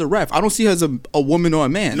see her as a ref. I don't see her as a woman or a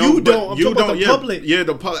man. No, you don't. I'm talking about the public. Yeah,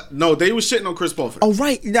 no, they was shitting on Chris Paul for that. Oh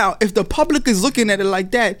right, now if the public is looking at it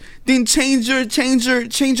like that, then change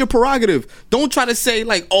your prerogative. Don't try to say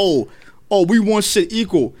like, oh, we want shit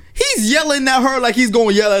equal. He's yelling at her like he's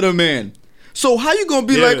gonna yell at a man. So how you gonna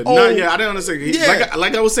be like, oh, I didn't understand.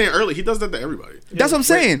 Like I was saying earlier, he does that to everybody. That's what I'm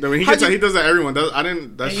saying. When he does that to everyone.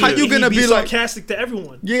 How you gonna be like sarcastic to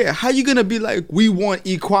everyone? Yeah, how you gonna be like, we want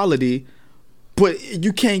equality, but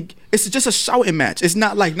you can't? It's just a shouting match. It's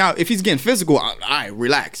not like, now if he's getting physical, all right,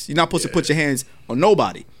 relax. You're not supposed to put your hands on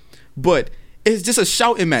nobody, but it's just a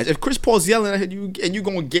shouting match. If Chris Paul's yelling at you and you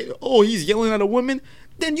gonna get, oh, he's yelling at a woman,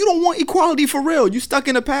 then you don't want equality for real. You stuck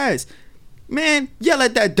in the past, man. Yell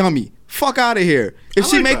at that dummy. Fuck out of here. If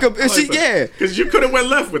she make because you could have went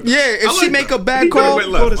left with that. Yeah, if she make a bad call,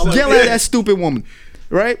 yell at that stupid woman,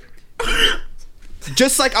 right?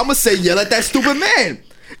 Just like I'm gonna say yell at that stupid man.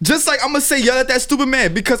 Just like I'm gonna say yell at that stupid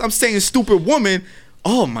man because I'm saying stupid woman.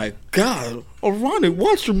 Oh my God, Arani,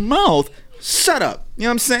 watch your mouth. Shut up. You know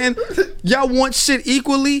what I'm saying? Y'all want shit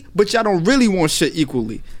equally, but y'all don't really want shit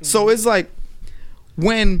equally. So it's like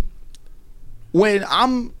when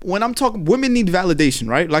I'm talking, women need validation,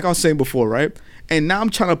 right? Like I was saying before, right? And now I'm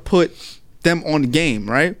trying to put them on the game,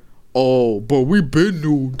 right? Oh, but we been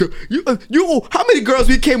knew. How many girls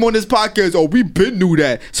we came on this podcast? Oh, we been knew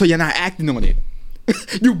that. So you're not acting on it.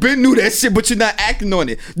 You been knew that shit, but you're not acting on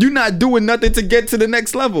it. You're not doing nothing to get to the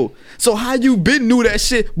next level. So how you been knew that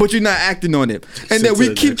shit, but you're not acting on it? And then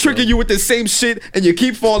we keep tricking you with the same shit, and you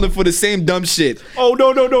keep falling for the same dumb shit. Oh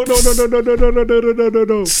no.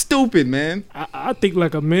 Stupid, man. I think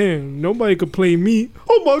like a man. Nobody could play me.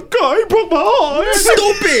 Oh my god, he broke my heart.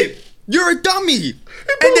 Stupid. You're a dummy.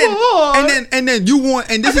 And then you want,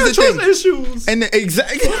 and this is the thing. Issues. And then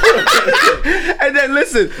exactly. And then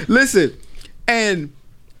listen. And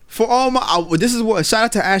for all this is what, shout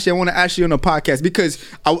out to Ashley. I want to Ashley on the podcast because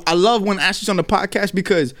I love when Ashley's on the podcast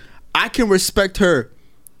because I can respect her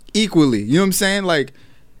equally. You know what I'm saying? Like,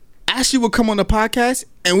 Ashley would come on the podcast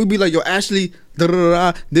and we'd be like, yo, Ashley,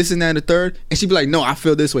 this and that and the third. And she'd be like, no, I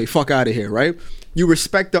feel this way. Fuck out of here, right? You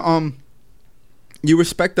respect the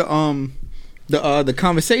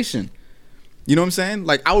conversation. You know what I'm saying?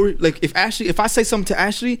 Like, if I say something to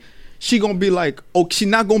Ashley, she gonna be like, oh, she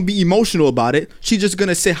not gonna be emotional about it. She just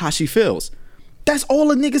gonna say how she feels. That's all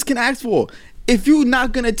the niggas can ask for. If you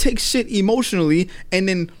not gonna take shit emotionally and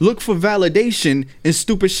then look for validation and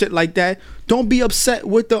stupid shit like that, don't be upset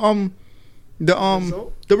with the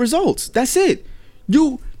results. That's it.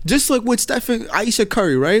 You just like with Ayesha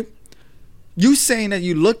Curry, right? You saying that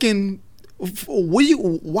you looking.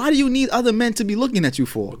 Why do you need other men to be looking at you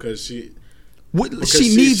for? Because she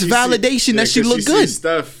needs validation that she look good.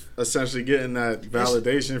 Steph essentially getting that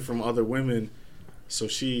validation from other women, so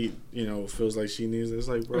she, feels like she needs it. It's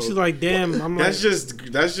like, bro, she's like, damn. That's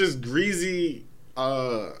just greasy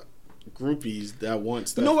groupies that want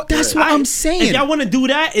stuff. No, that's what I'm saying. If y'all want to do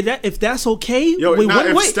that, if that's okay,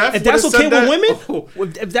 if that's okay with women,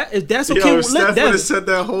 if that's okay with Steph would have said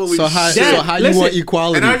that. Holy so how you want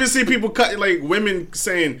equality? And I even see people cut like women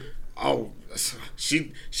saying, "Oh,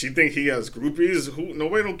 she think he has groupies. Who?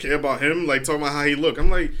 Nobody don't care about him. Like talking about how he look."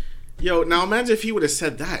 I'm like, yo, now imagine if he would have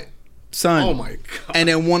said that, son. Oh my god. And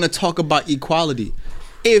then want to talk about equality.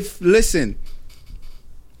 Listen,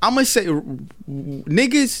 I'm gonna say,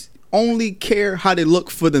 niggas only care how they look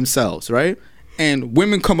for themselves, right? And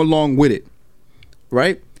women come along with it,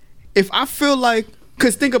 right? If I feel like,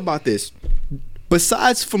 because think about this,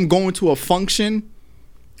 besides from going to a function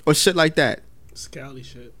or shit like that, scally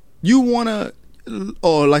shit, you wanna,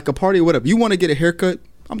 or like a party or whatever, you wanna get a haircut,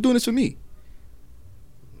 I'm doing this for me.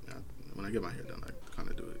 When I get my hair done, I kind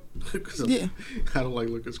of do it because I don't like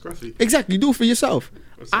looking scruffy. Exactly, you do it for yourself.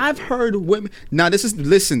 I've heard women, now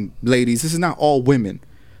listen ladies, this is not all women.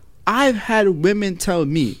 I've had women tell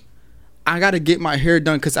me I gotta get my hair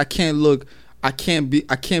done because I can't be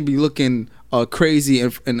looking crazy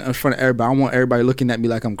in front of everybody. I want everybody looking at me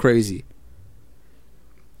like I'm crazy.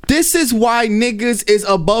 This is why niggas is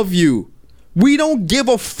above you. We don't give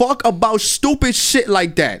a fuck about stupid shit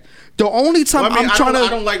like that. The only time I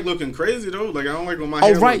don't like looking crazy though. Like I don't like when my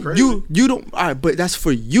hair look crazy. You don't. All right, but that's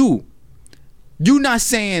for you. You not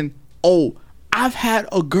saying, oh, I've had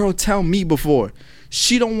a girl tell me before.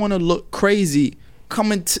 She don't want to look crazy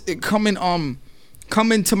coming to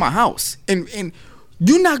my house, and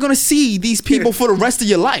you're not gonna see these people for the rest of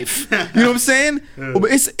your life. You know what I'm saying? Yeah.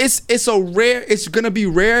 But it's gonna be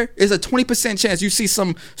rare. It's a 20% chance you see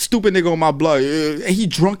some stupid nigga on my blood, and he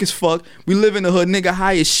drunk as fuck. We live in the hood, nigga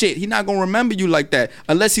high as shit. He not gonna remember you like that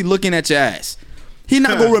unless he looking at your ass. He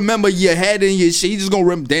not gonna remember your head and your shit. He just gonna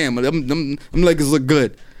remember, damn, them niggas look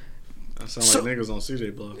good. That sound like niggas on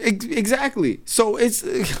CJ Block. Exactly. So it's,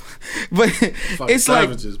 but it's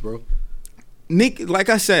savages, like, bro. Nick, like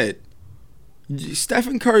I said,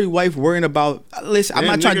 Stephen Curry wife worrying about. Listen, I'm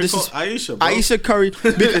not trying to disrespect Ayesha, bro. Ayesha Curry.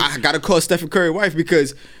 I gotta call Stephen Curry wife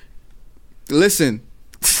because, listen,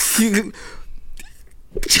 yo,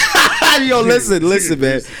 listen,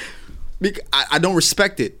 man. I don't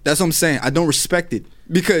respect it. That's what I'm saying. I don't respect it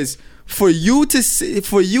because for you to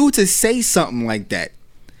say something like that.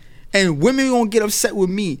 And women gonna get upset with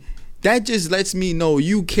me. That just lets me know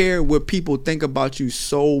you care what people think about you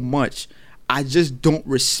so much. I just don't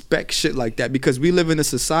respect shit like that because we live in a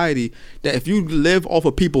society that if you live off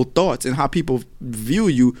of people's thoughts and how people view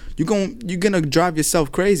you, you're gonna drive yourself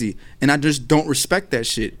crazy. And I just don't respect that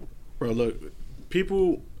shit. Bro, look,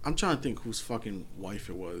 people. I'm trying to think whose fucking wife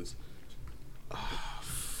it was.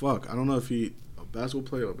 Fuck, I don't know if he a basketball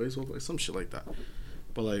player or a baseball player, some shit like that.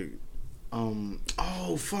 But like.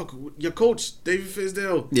 Oh fuck! Your coach, David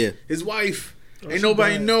Fizdale. Yeah. His wife. Ain't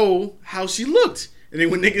nobody know how she looked. And then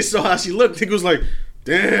when niggas saw how she looked, niggas was like,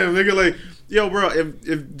 "Damn, nigga!" Like, yo, bro. If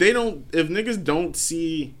niggas don't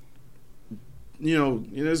see,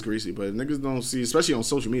 it's greasy, but if niggas don't see, especially on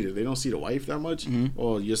social media, they don't see the wife that much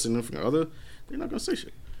or your significant other, they're not gonna say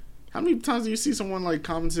shit. How many times do you see someone like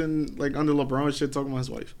commenting like under LeBron shit talking about his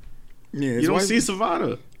wife? Yeah, you don't see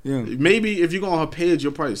Savannah. Yeah. Maybe if you go on her page,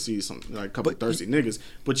 you'll probably see some like a couple But- thirsty niggas,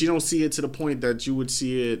 but you don't see it to the point that you would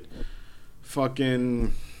see it.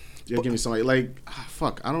 Fucking, yeah, give me somebody like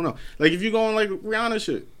fuck. I don't know. Like if you go on like Rihanna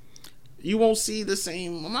shit, you won't see the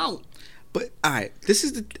same amount. But all right, this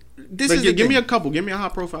is Like, the give me thing. a couple. Give me a high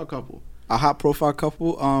profile couple a hot profile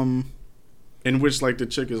couple. in which like the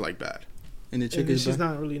chick is like bad. And the chick And is she's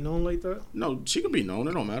not really known like that. No, she could be known.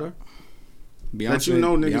 It don't matter. Beyonce. That you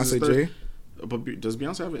know niggas is Beyonce thirsty. J. But does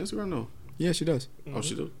Beyonce have an Instagram? No. Yeah, she does. Oh,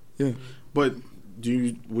 she do. Yeah. But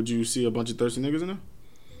would you see a bunch of thirsty niggas in there?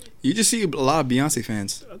 You just see a lot of Beyonce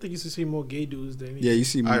fans. I think you should see more gay dudes than Yeah, you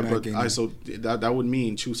see more. All right, but gay all right, men. so that would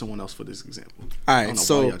mean choose someone else for this example. All I don't right, know why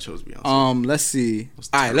so y'all chose Beyonce. let's see. That's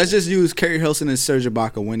All right, terrible. let's just use Carrie Hilson and Serge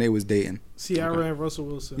Ibaka when they was dating. Ciara Okay. and Russell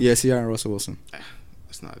Wilson. Yeah, Ciara and Russell Wilson.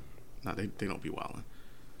 That's not. No, they don't be wilding.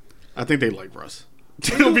 I think they like Russ.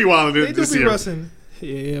 They don't be wilding They do this be year. rushing.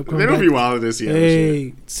 Yeah, They don't be wilding this year.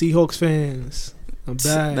 Hey, Seahawks fans, I'm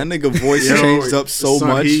back. That nigga voice Yo, changed up so son,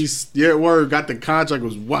 much. Word, got the contract,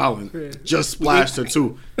 was wilding. Yeah. Just splashed her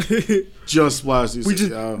too. Just splashed. We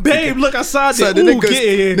just, babe, look outside So there. the Ooh, get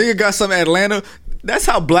in. nigga got some Atlanta. That's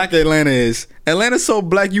how black Atlanta is. Atlanta's so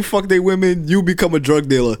black, you fuck they women, you become a drug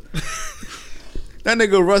dealer. That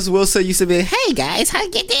nigga Russ Wilson used to be, hey guys, how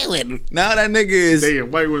you doing? Now that nigga is, They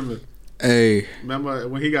white women. hey, Remember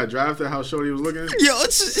when he got drafted? How shorty was looking. yo,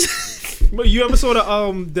 it's But you ever saw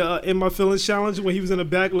the In My Feelings challenge when he was in the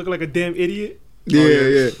back looking like a damn idiot? yeah, yeah.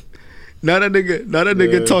 yeah. Now that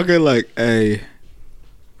nigga Yeah. talking like, hey,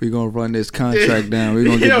 we gonna run this contract down. We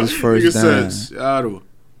gonna get Yo, this first nigga down. said, "Shadow,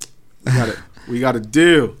 we got a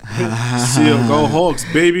deal. See, go Hawks,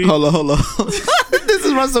 baby. Hold on. This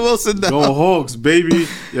is Russell Wilson now. Go Hawks, baby.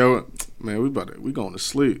 Yo, man, we going to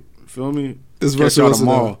sleep. Feel me? This is Catch Russell y'all Wilson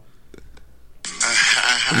tomorrow.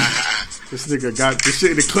 This nigga got this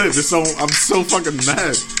shit in the clip. I'm so fucking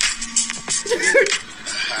mad.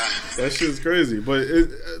 That shit's crazy. But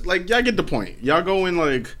like, y'all get the point. Y'all go in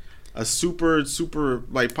like a super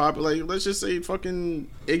like popular. Like, let's just say fucking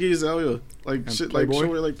Iggy Azalea, like And shit, Playboy? like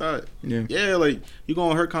shorty like that. Yeah. Yeah, like you go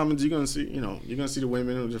on her comments, you're gonna see, you're gonna see the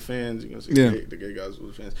women who's the fans, you're gonna see Yeah. the gay guys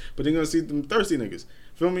who's the fans, but you're gonna see them thirsty niggas.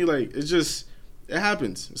 Feel me? Like it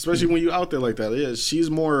happens, especially when you out there like that. Yeah, she's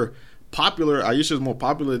more popular. Aisha's more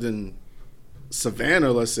popular than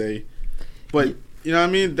Savannah, let's say, but you know what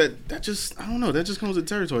I mean. That just, I don't know. That just comes with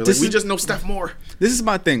territory. Like This we is- just know Steph more. This is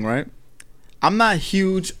my thing, right? I'm not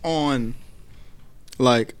huge on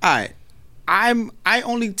like I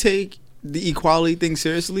only take the equality thing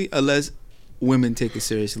seriously unless women take it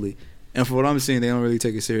seriously. And for what I'm seeing, they don't really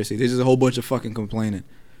take it seriously. There's just a whole bunch of fucking complaining.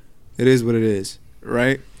 It is what it is,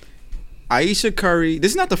 right? Aisha Curry,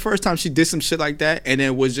 this is not the first time she did some shit like that and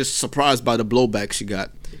then was just surprised by the blowback she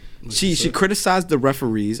got. She criticized the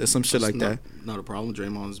referees or some shit like that. Not a problem.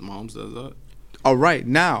 Draymond's mom's does that. All right,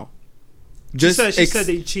 now. She said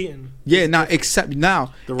they cheating. Yeah, now except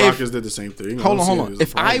now. The if- Rockets did the same thing. Hold on.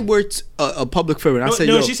 If I were a public figure and I said,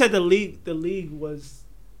 No, yo, she said the league was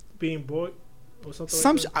being bought or something.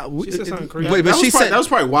 some, like that. She said something crazy. wait, but that she was probably, said that was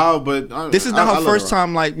probably wild. But this is not I her love first The Rock.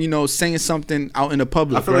 time, like saying something out in the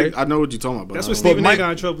public. I feel right? like I know what you're talking about. That's I what don't Stephen A. Mike-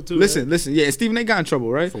 got in trouble too. listen, yeah, Stephen A. got in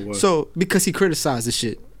trouble, right? For what? So because he criticized the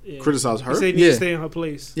shit, Yeah. criticize her. He said he need Yeah. to stay in her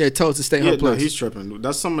place. yeah, told her to stay in Yeah, her no, place. he's tripping.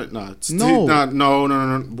 That's something. Nah, No.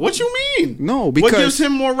 no. What you mean? No, what because- gives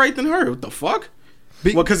him more right than her? What the fuck?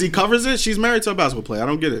 Be- Well, because he covers it. She's married to a basketball player. I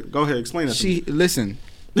don't get it. Go ahead, explain that. she listen.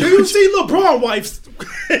 Do you see LeBron wives?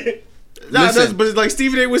 Nah, Listen. that's, but like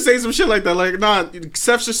Stephen A. would say some shit like that. Like, nah,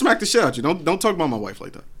 Steph should smack the shit out you. Don't talk about my wife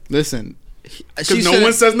like that. Listen, Because no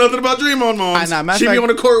one says nothing about Draymond moms. Nah, matter She of be fact-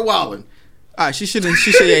 on the court wilding. She shouldn't.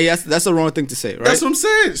 She should. Yeah, that's the wrong thing to say, right? That's what I'm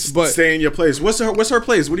saying. But- Stay in your place. What's her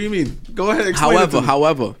place? What do you mean? Go ahead. Explain it to me.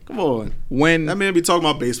 However, Come on. when That man be talking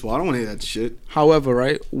about baseball. I don't want to hear that shit. However,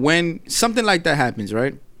 right, when something like that happens,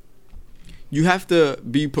 right, you have to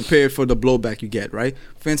be prepared for the blowback you get, right?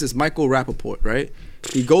 For instance, Michael Rappaport, right?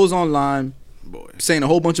 He goes online Boy. saying a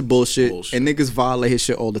whole bunch of bullshit, Bullshit. and niggas violate his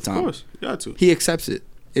shit all the Of time. course. You got to. He accepts it.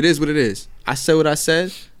 It is what it is. I said what I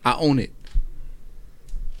said. I own it.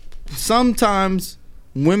 Sometimes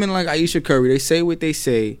women like Aisha Curry, they say what they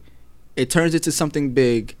say. It turns into something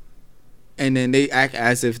big, and then they act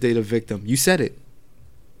as if they're the victim. You said it.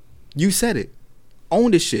 You said it.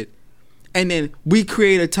 Own this shit. And then we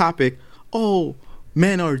create a topic. Oh,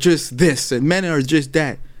 men are just this and men are just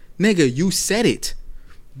that. Nigga, you said it.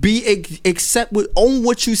 Own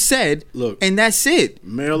what you said. Look, and that's it.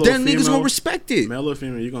 Male or Then niggas female, gonna respect it. Male or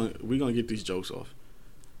female, we gonna get these jokes off.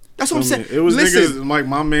 That's what I'm saying. It was Listen, niggas like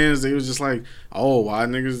my mans. They was just like, oh, why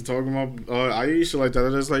niggas talking about Aisha like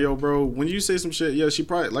that? It's like, yo, bro, when you say some shit, yeah, she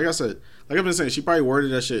probably, like I said, like I've been saying, she probably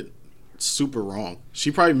worded that shit super wrong.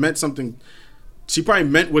 She probably meant something. She probably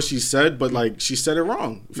meant what she said, but like she said it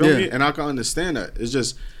wrong. Feel me? And I can understand that. It's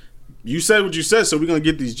just you said what you said, so we're gonna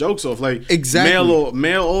get these jokes off. Like exactly,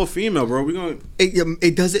 male or female, bro. We gonna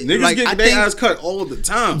it doesn't niggas like, get their ass cut all the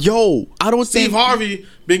time. Yo, I don't Steve think Harvey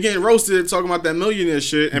been getting roasted talking about that millionaire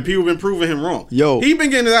shit, and people been proving him wrong. Yo, he been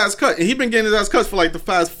getting his ass cut, and he been getting his ass cut for like the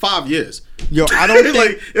past 5 years. Yo, I don't think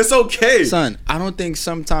like it's okay, son. I don't think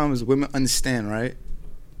sometimes women understand, right?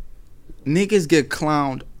 Niggas get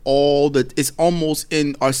clowned it's almost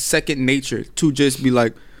in our second nature to just be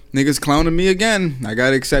like, niggas clowning me again, I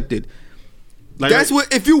gotta accept it. Like, that's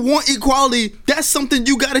what, if you want equality, that's something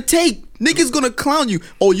you gotta take. Niggas gonna clown you.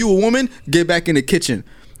 Oh, you a woman? Get back in the kitchen.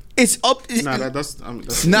 It's up. Nah, that's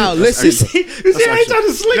now listen. You see how he trying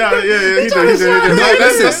to slip?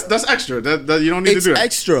 That's extra. That you don't need to do that.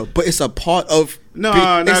 It's extra, but it's a part of. No,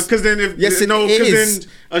 because then because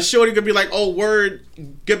then a shorty could be like, "Oh, word,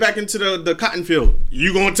 get back into the cotton field."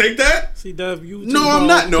 You gonna take that? See, Dev, you. No, I'm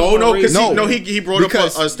not. No, because he brought up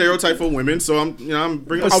a stereotype for women, so I'm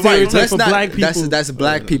bringing up a stereotype for black people. That's a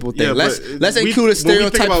black people thing. Yeah, let's include a stereotype.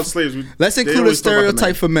 When we think about slaves, let's include a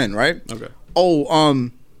stereotype for men, right? Okay. Oh,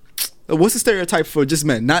 what's the stereotype for just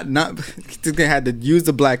men? Not they had to use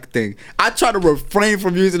the black thing. I try to refrain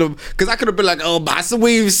from using them because I could have been like, oh, buy some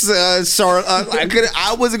weaves, Charlotte.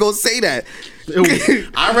 I wasn't gonna say that.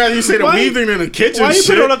 I'd rather you say the weave thing than the kitchen. Why you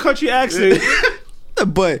shit? put on a country accent?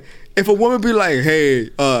 But if a woman be like, hey,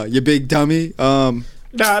 you big dummy, Nah.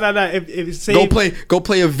 If say go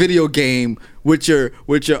play a video game with your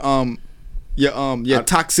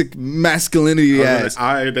toxic masculinity ass.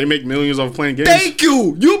 They make millions off playing games. Thank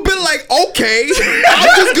you. You've been like, okay,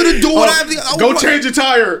 I'm just gonna do what I think. Go change your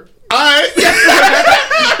tire. Alright.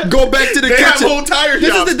 Go back to the kitchen. Have whole tire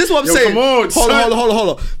this is what I'm saying. Come on, hold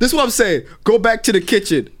on. This is what I'm saying. Go back to the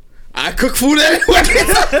kitchen. I cook food anyway.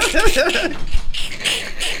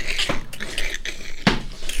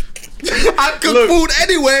 I cook food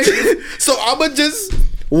anyway. So I'ma just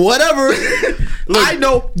whatever. Look, I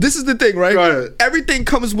know this is the thing, right? Everything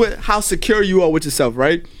comes with how secure you are with yourself,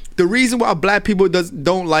 right? The reason why black people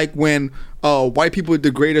don't like when white people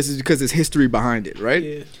degrade us is because there's history behind it, right?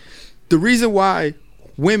 Yeah. The reason why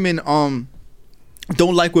women don't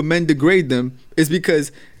like when men degrade them is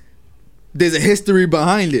because there's a history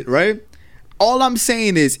behind it, right? All I'm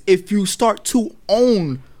saying is if you start to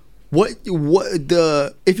own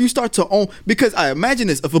if you start to own, because I imagine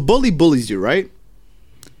this, if a bully bullies you, right?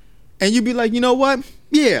 And you be like, you know what?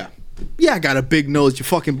 Yeah, I got a big nose, you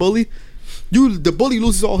fucking bully. The bully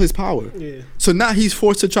loses all his power. Yeah. So now he's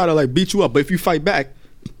forced to try to like beat you up. But if you fight back,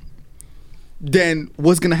 then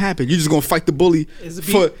what's gonna happen? You're just gonna fight the bully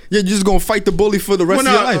you're just gonna fight the bully for the rest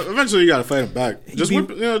of your life. Eventually, you gotta fight him back. Just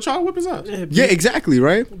try to whip his ass. Yeah, exactly,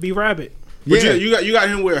 right? Be rabbit. But yeah, you got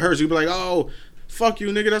him where it hurts. You be like, oh, fuck you,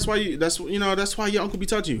 nigga. That's why your uncle be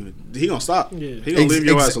touching you. He gonna stop. Yeah. He gonna leave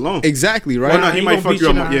your ass alone. Exactly, right? Well, no, he might fuck you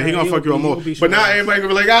up. Yeah, he gonna fuck you up more. But now everybody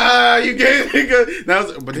gonna be like, you gay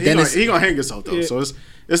nigga. But he gonna hang himself though. Yeah. So it's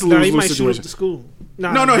a lose-lose situation. To school.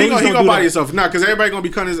 No, he gonna body himself. Nah, because everybody gonna be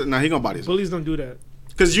cutting his. Nah, he gonna body himself. Bullies don't do that.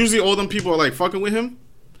 Because usually all them people are like fucking with him.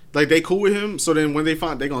 Like they cool with him, so then when they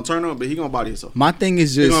find, they gonna turn on, but he gonna body himself. My thing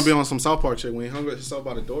is just he gonna be on some South Park shit when he hung himself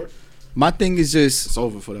by the door. My thing is just it's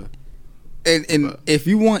over for that. And if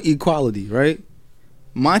you want equality, right?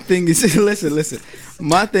 My thing is listen.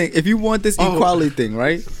 My thing, if you want this equality thing,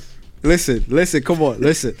 right? Listen, come on,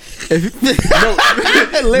 listen. Because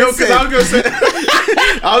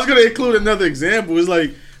I was gonna include another example. It's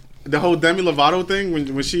like the whole Demi Lovato thing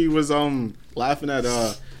when she was laughing at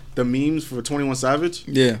the memes for 21 Savage.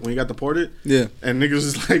 Yeah. When he got deported. Yeah. And niggas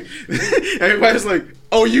was like, everybody's like,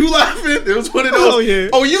 oh, you laughing? It was one of those. Oh, yeah.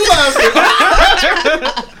 Oh, you laughing?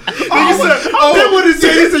 What is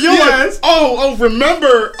it? Your ass. Oh,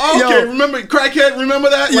 remember? Okay, remember crackhead? Remember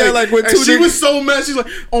that? Yeah, like when she was so mad. She's like,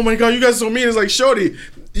 oh my god, you guys are so mean. It's like, shorty,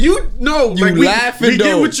 you laughing. We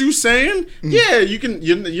get what you saying. Yeah, you can.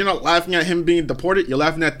 You're not laughing at him being deported. You're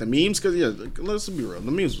laughing at the memes because let's be real.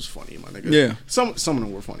 The memes was funny, my nigga. Yeah, some of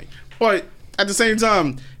them were funny, but at the same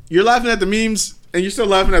time, you're laughing at the memes and you're still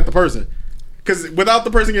laughing at the person because without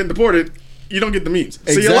the person getting deported, you don't get the memes. So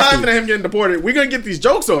Exactly. you're laughing at him getting deported. We're gonna get these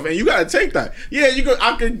jokes off, and you gotta take that. Yeah, you go.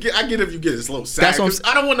 I get if you get it slow. Sad. That's what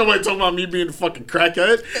I'm I don't want nobody talking about me being a fucking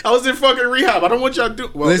crackhead. I was in fucking rehab. I don't want y'all to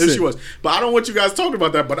do. Well, Listen. if she was, but I don't want you guys talking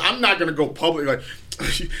about that. But I'm not gonna go public like.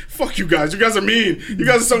 Fuck you guys. You guys are mean. You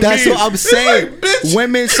guys are so That's mean. what I'm It's saying. like, bitch.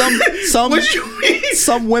 Women, some What you mean?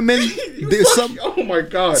 some women, Oh my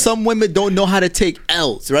god. some women don't know how to take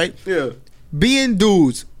L's, right? Yeah. Being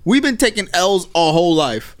dudes, we've been taking L's our whole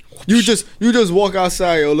life. You just walk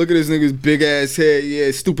outside, yo, look at this nigga's big ass head, yeah,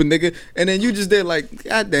 stupid nigga, and then you just there like,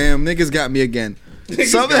 god damn, niggas got me again.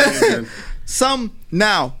 Some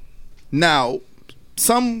now,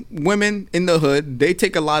 some women in the hood, they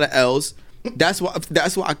take a lot of L's. That's why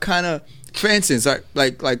I kind of, for instance,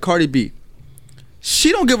 like Cardi B.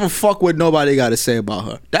 She don't give a fuck what nobody got to say about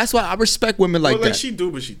her. That's why I respect women like that. She do,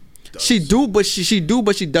 but she does. She do,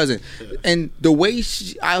 but she doesn't. Yeah. And the way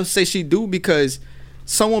I'll say she do because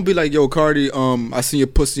someone be like, "Yo, Cardi, I seen your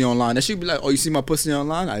pussy online," and she be like, "Oh, you see my pussy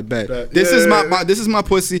online? I bet this is my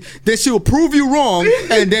pussy." Then she will prove you wrong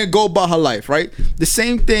and then go about her life, right? The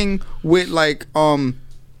same thing with like,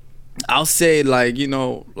 I'll say like, you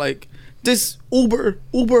know, like. This Uber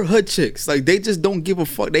hood chicks, like they just don't give a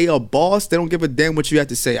fuck. They a boss. They don't give a damn what you have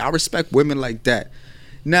to say. I respect women like that.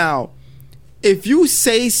 Now, if you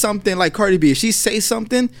say something like Cardi B, if she say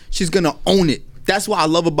something, she's gonna own it. That's what I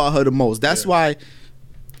love about her the most. That's why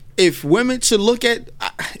if women should look at,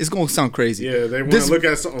 it's gonna sound crazy. Yeah, they want to look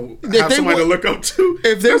at something, have somebody to look up to.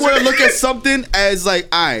 If they want to look at something as like,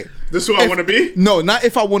 alright, this is who I want to be. No, not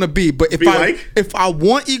if I want to be, but if I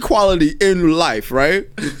want equality in life, right?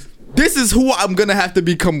 This is who I'm gonna have to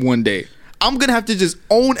become one day. I'm gonna have to just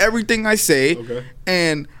own everything I say. Okay.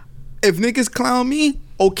 And if niggas clown me,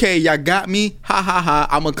 okay, y'all got me. Ha ha ha.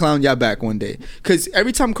 I'm gonna clown y'all back one day. Cause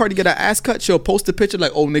every time Cardi get her ass cut, she'll post a picture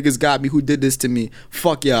like, "Oh, niggas got me. Who did this to me?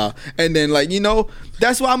 Fuck y'all." And then like, you know,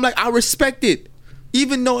 that's why I'm like, I respect it.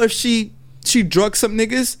 Even though if she drugged some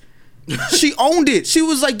niggas, she owned it. She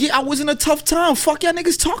was like, "Yeah, I was in a tough time. Fuck y'all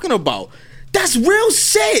niggas talking about." That's real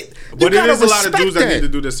shit. But there is a lot of dudes that need to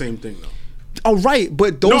do the same thing, though. Oh, right,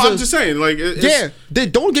 but those I'm just saying, like,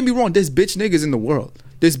 don't get me wrong. There's bitch niggas in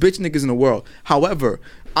the world. However,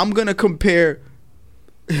 I'm gonna compare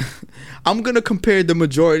the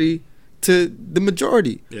majority to the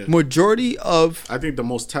majority. Yeah. Majority of, I think the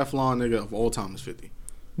most Teflon nigga of all time is 50.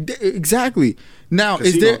 Exactly. Now,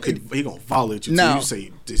 is there he gonna violate you? Now,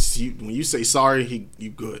 when you say sorry, you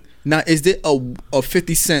good. Now, is there a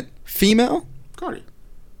 50 Cent female? Cardi.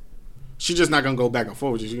 She just not gonna go back and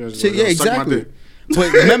forth. She's gonna yeah, exactly.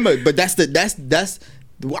 But remember, but that's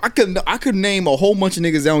I could name a whole bunch of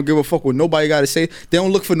niggas that don't give a fuck what nobody got to say. They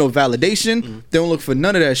don't look for no validation. Mm-hmm. They don't look for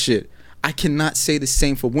none of that shit. I cannot say the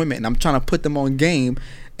same for women, and I'm trying to put them on game.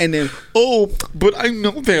 And then, but I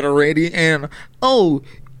know that already. And I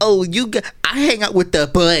hang out with the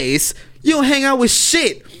boys. You don't hang out with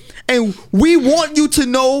shit. And we want you to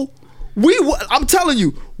know. I'm telling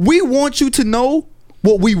you, we want you to know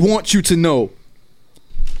what we want you to know.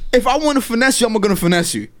 If I want to finesse you, I'm gonna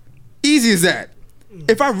finesse you. Easy as that.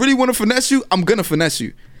 If I really want to finesse you, I'm gonna finesse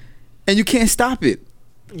you, and you can't stop it.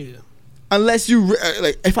 Yeah. Unless you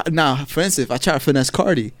for instance, if I try to finesse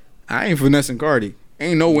Cardi, I ain't finessing Cardi.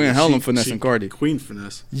 Ain't no way in hell I'm finessing Cardi. Queen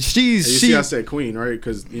finesse. See, I said queen, right?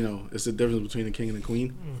 Because you know it's the difference between a king and a queen.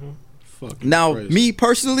 Mm-hmm. Fuck. Now, Christ. me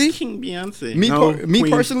personally, King Beyonce. Me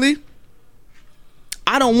personally,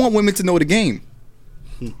 I don't want women to know the game,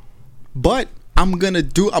 but I'm gonna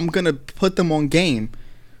put them on game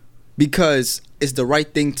because it's the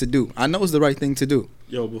right thing to do. I know it's the right thing to do.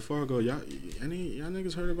 Yo, before I go, y'all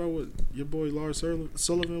niggas heard about what your boy Lars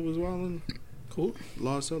Sullivan was wilding? Cool.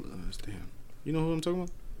 Lars Sullivan. Damn. You know who I'm talking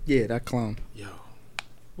about? Yeah, that clown. Yo.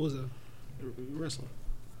 What was that? Wrestler.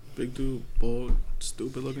 Big dude, bald,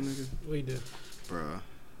 stupid looking nigga. What he did? Bruh.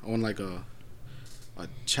 On like a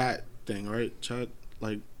chat thing, right? Chat,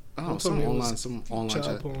 like, I don't know, some online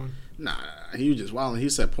chat. Porn. Nah, he was just wilding. He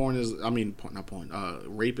said not porn.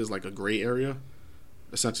 Rape is like a gray area.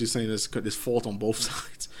 Essentially saying this fault on both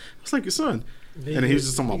sides. It's like your son. And he was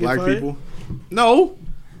just talking about black people. No.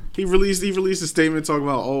 He released a statement talking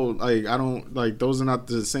about, like, I don't, like, those are not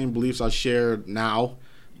the same beliefs I share now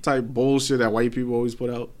type bullshit that white people always put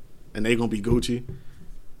out, and they gonna be Gucci.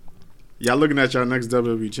 Y'all looking at y'all next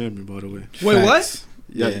WWE champion, by the way. Wait, what?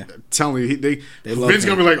 Yeah. Telling you, Vince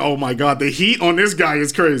gonna be like, oh my god, the heat on this guy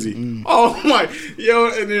is crazy. Oh my,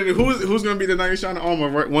 yo, and then who's gonna be the knight in shining armor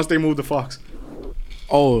right once they move to Fox?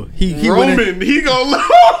 Oh, he Roman, wouldn't- he go low.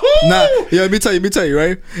 Nah, yeah, let me tell you,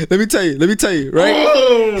 right? Let me tell you, right?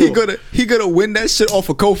 Oh. He gonna win that shit off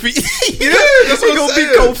of Kofi. Yeah, that's he what I'm gonna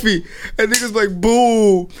beat saying. Kofi, and niggas like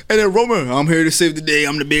boo. And then Roman, I'm here to save the day.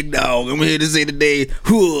 I'm the big dog. I'm here to save the day.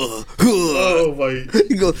 Oh my.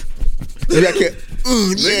 He goes, maybe I can't.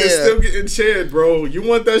 Niggas Yeah. still getting cheered, bro. You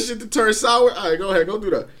want that shit to turn sour? All right, go ahead, go do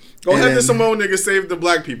that. Go And ahead, the then- Samoan nigga save the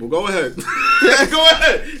black people. Go ahead. Go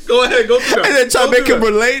ahead, go do that. And then try to Go make do him that.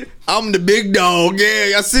 relate. I'm the big dog. Yeah,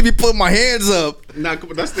 y'all see me put my hands up. Nah,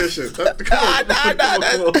 come on, that's their shit. Come on,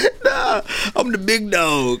 Nah. I'm the big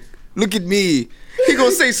dog. Look at me. He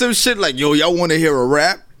gonna say some shit like, yo, y'all want to hear a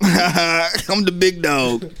rap? I'm the big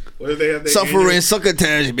dog. What if they have their Suffering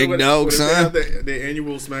succotash, big dog, what if they son. have their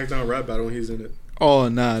annual SmackDown rap battle and he's in it? Oh,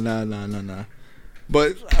 nah.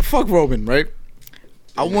 But fuck Roman, right?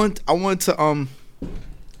 I want to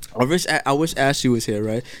I wish Ashley was here,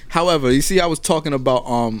 right? However, you see, I was talking about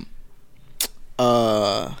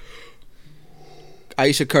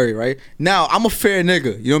Aisha Curry, right? Now I'm a fair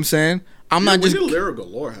nigga. You know what I'm saying? I'm not just. When did Lyra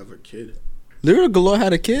Galore have a kid? Lyra Galore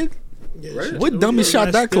had a kid. Right? What dummy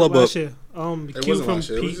shot that club up? last year. It Q wasn't from last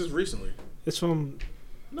year. It was Pete. just recently. It's from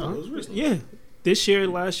No, it was recently. yeah. This year,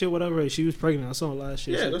 last year, whatever. She was pregnant. I saw it last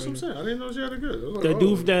year. Yeah, She that's what I'm pregnant. saying. I didn't know she had a good. I was like, That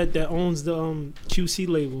oh. dude that owns the QC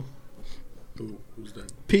label. Who's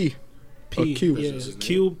that? P. P. Q. Yeah. That's his name.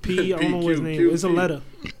 Q P. I don't know what his Q, name. Q, It's a P. letter.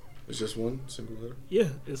 It's just one single letter. Yeah,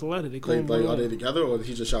 it's a letter. They call Like, him. are they together or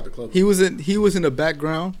he just shot the club? He was in the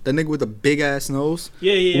background. That nigga with the big ass nose.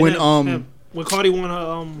 Yeah. When him. When Cardi won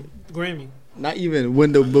her Grammy. Not even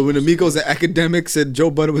when the Migos and Academics and Joe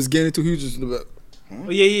Budden was getting into, he was just like, Oh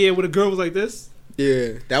yeah. When a girl was like this.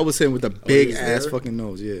 yeah, that was him with the big was ass there? fucking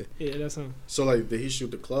nose. Yeah. Yeah, that's him. So like, did he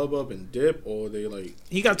shoot the club up and dip, or they like?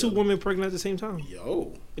 He got two women pregnant at the same time,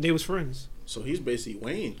 Yo, and they was friends. so he's basically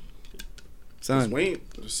Wayne. Son, Wayne.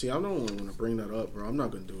 See, I don't want to bring that up, bro. I'm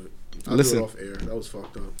not gonna do it. I'll Listen. do it off air. That was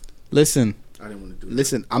fucked up. listen, I didn't want to do.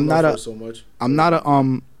 Listen, that. I'm I love not her a- so much. I'm not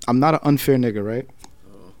an unfair nigga, right?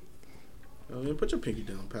 I mean, put your pinky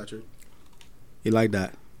down, Patrick. You like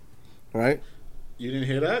that, right? You didn't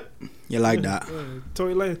hear that? You like that. Yeah,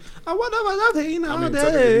 Tory Lane. I want to I mean,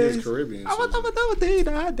 technically he's Caribbean. I want So,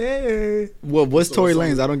 to Well, what's So- Tory so-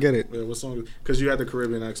 Lanez? I don't get it. yeah, what song? Because you had the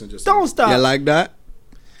Caribbean accent just. Don't stop. You like that?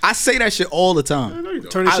 I say that shit all the I time. know you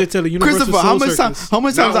don't. Turn this I- shit to the Universal Christopher, Soul how much Circus. how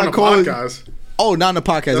much Not times on I a call? podcast. Oh, not on the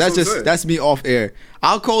podcast. That's That's what I'm just saying. that's me off air.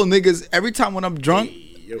 I'll call niggas every time when I'm drunk.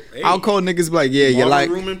 Yo, hey. I'll call niggas be like, yeah, you Marvin like,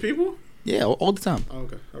 rooming people? yeah, all the time. Oh,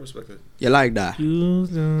 okay, I respect that. You like that? You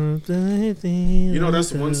know That's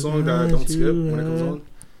the one song that I don't skip when it comes on.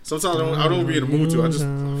 Sometimes I don't be in the mood to. I just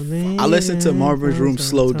I listen to Marvin's Room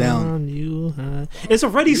slow down. It's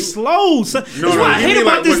already slow, son. That's No, what I you hate mean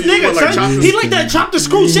about like this when you nigga, put, like, son. chop He the- like that chop the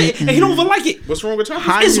screw shit, and he don't even like it. what's wrong with y'all?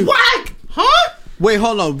 How It's you- whack. Huh? Wait,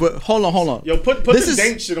 hold on. Yo, put This the is-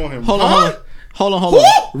 dank shit on him. Hold Huh?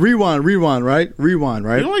 on. Rewind, right? Rewind, You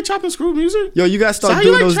right? don't like chopping screw music? Yo, you gotta So start how you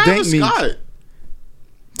doing like those dank Travis memes. Scott?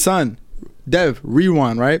 Son, Dev,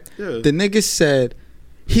 rewind, right? Yeah. The nigga said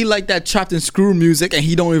he like that chopped and screw music and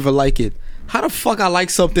he don't even like it. How the fuck I like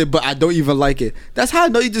something but I don't even like it? That's how I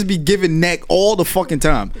know you just be giving neck all the fucking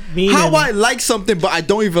time. Meaning- How I like something but I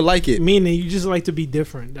don't even like it? Meaning you just like to be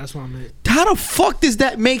different. That's what I meant. How the fuck does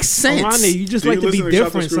that make sense? Ronnie, you just Do like you to be listen to chopping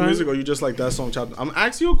different, screw son. music, or you just like that song chopped? I'm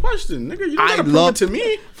asking you a question, nigga. You don't I gotta prove love- it to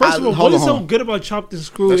me. First of all, hold what is on, so hold on. good about chopped and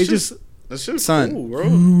screw? That's It's just That shit's Son. cool, bro.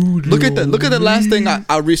 Look at the last thing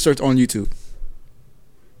I researched on YouTube.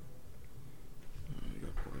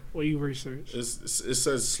 what you research. It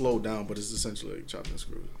says slow down, but it's essentially like chopped and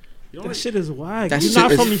screwed. You don't That like, shit is whack. That You're shit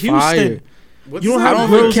not is from Houston. fire. what's you don't that? have I don't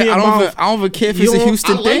girls even in care. your mouth. I don't even care if You it's a don't-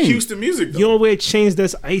 Houston I like thing. Houston music though. You don't wear chains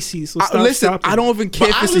that's icy, so stop. Listen, stopping. I don't even care But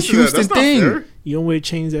if I it's a listen to that. Houston That's not thing. fair. You don't wear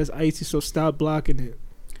chains that's icy, so stop blocking it.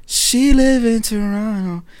 She live in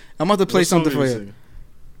Toronto. I'm about to play What song something are for you you. singing?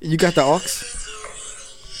 You got the aux?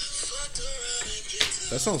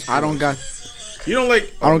 That sounds. I don't got. You don't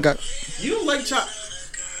like. I don't got. You don't like chop.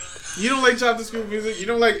 You don't like chopped and screwed music. You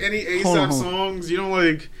don't like any Hold on, ASAP hold on. songs. You don't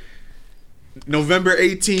like November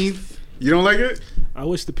 18th. You don't like it. I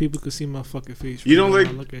wish the people could see my fucking face. You don't right like.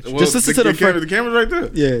 now when I look at you. Well, Just listen to the camera. front- The camera's right there.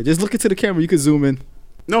 Yeah, just look into the camera. You can zoom in.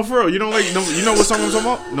 No, for real. You don't like. No, you know what song I'm talking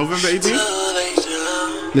about? November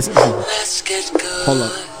 18th. Listen. Hold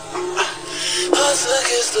up.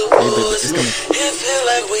 It's coming.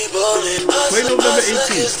 Play November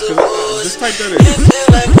 18th. Just type that in. 'Cause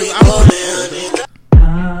I don't-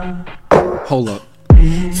 Hold up.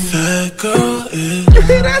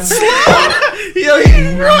 That's slow. Yo,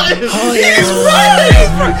 he's right. He's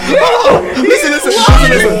right. Listen.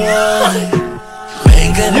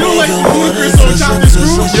 You don't like the Ludacris on chopped and screwed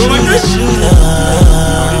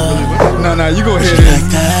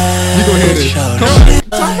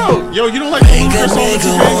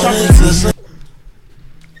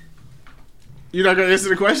You're not gonna answer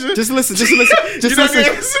the question? Just listen. You're not gonna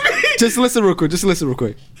answer me? Just listen real quick.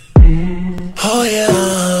 Oh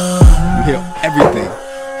yeah, You hear everything.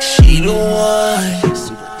 she the one.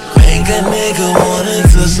 Make a nigga wanna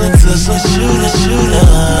tussle, shoot her.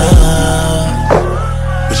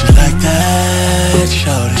 But you like that,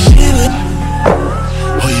 shorty? She would.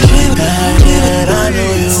 Oh, you like that? I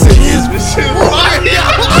know you. This shit fire.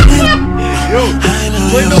 Yo,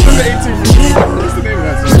 play November 18th. What's the name of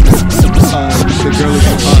that song? The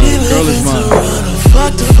girl is mine.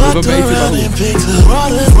 November 18th.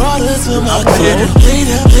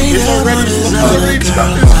 It's already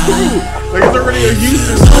like it's already a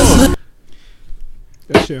Houston song.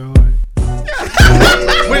 That shit hard.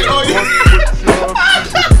 Wait, oh yeah.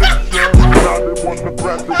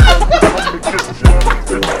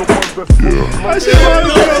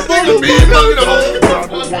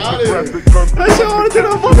 That shit hard to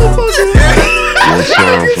that motherfucker.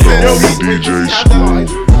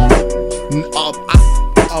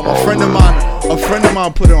 A friend of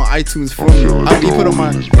mine put it on iTunes for me. He put on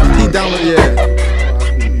my. He downloaded.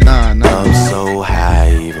 Yeah. Nah. I'm so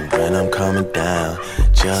high, even when I'm coming down.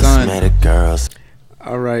 Just Son. met a girl.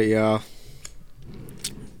 All right, y'all.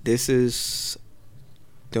 This is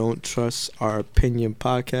Don't Trust Our Opinion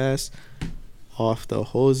podcast off the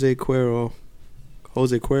Jose Cuervo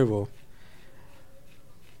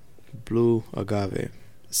Blue Agave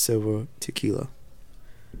Silver Tequila.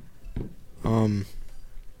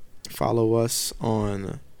 Follow us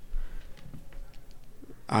on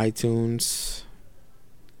iTunes,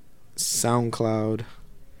 SoundCloud,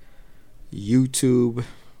 YouTube,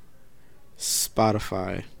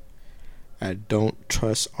 Spotify at Don't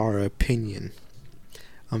Trust Our Opinion.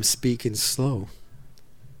 I'm speaking slow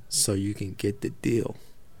so you can get the deal.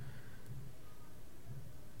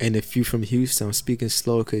 And if you're from Houston, I'm speaking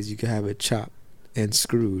slow because you can have it chopped and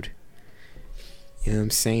screwed. You know what I'm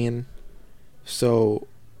saying? So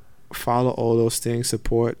follow all those things.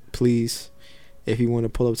 Support, please. If you want to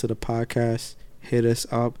pull up to the podcast, hit us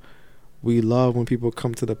up. We love when people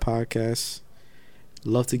come to the podcast.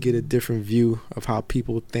 Love to get a different view of how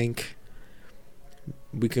people think.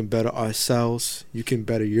 We can better ourselves. You can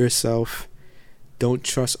better yourself. Don't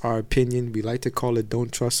trust our opinion. We like to call it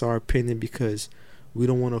Don't Trust Our Opinion because we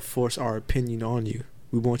don't want to force our opinion on you.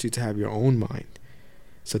 We want you to have your own mind.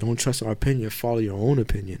 So don't trust our opinion. Follow your own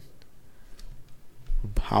opinion.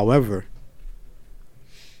 However,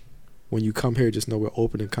 when you come here, just know we're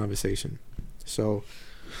open in conversation. So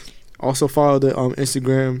also follow the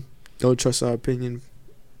Instagram. Don't Trust Our Opinion.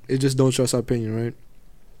 It's just Don't Trust Our Opinion, right?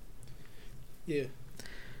 Yeah.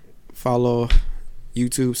 Follow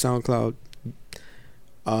YouTube, SoundCloud,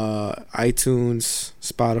 iTunes,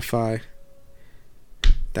 Spotify.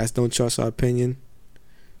 That's Don't Trust Our Opinion.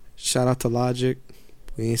 Shout out to Logic.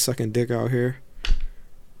 We ain't sucking dick out here.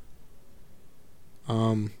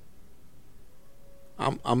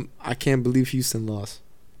 I can't believe Houston lost.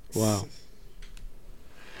 Wow.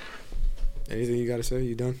 Anything you gotta say?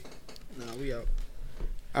 You done? Nah, we out.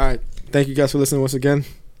 All right. Thank you guys for listening once again,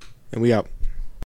 and we out.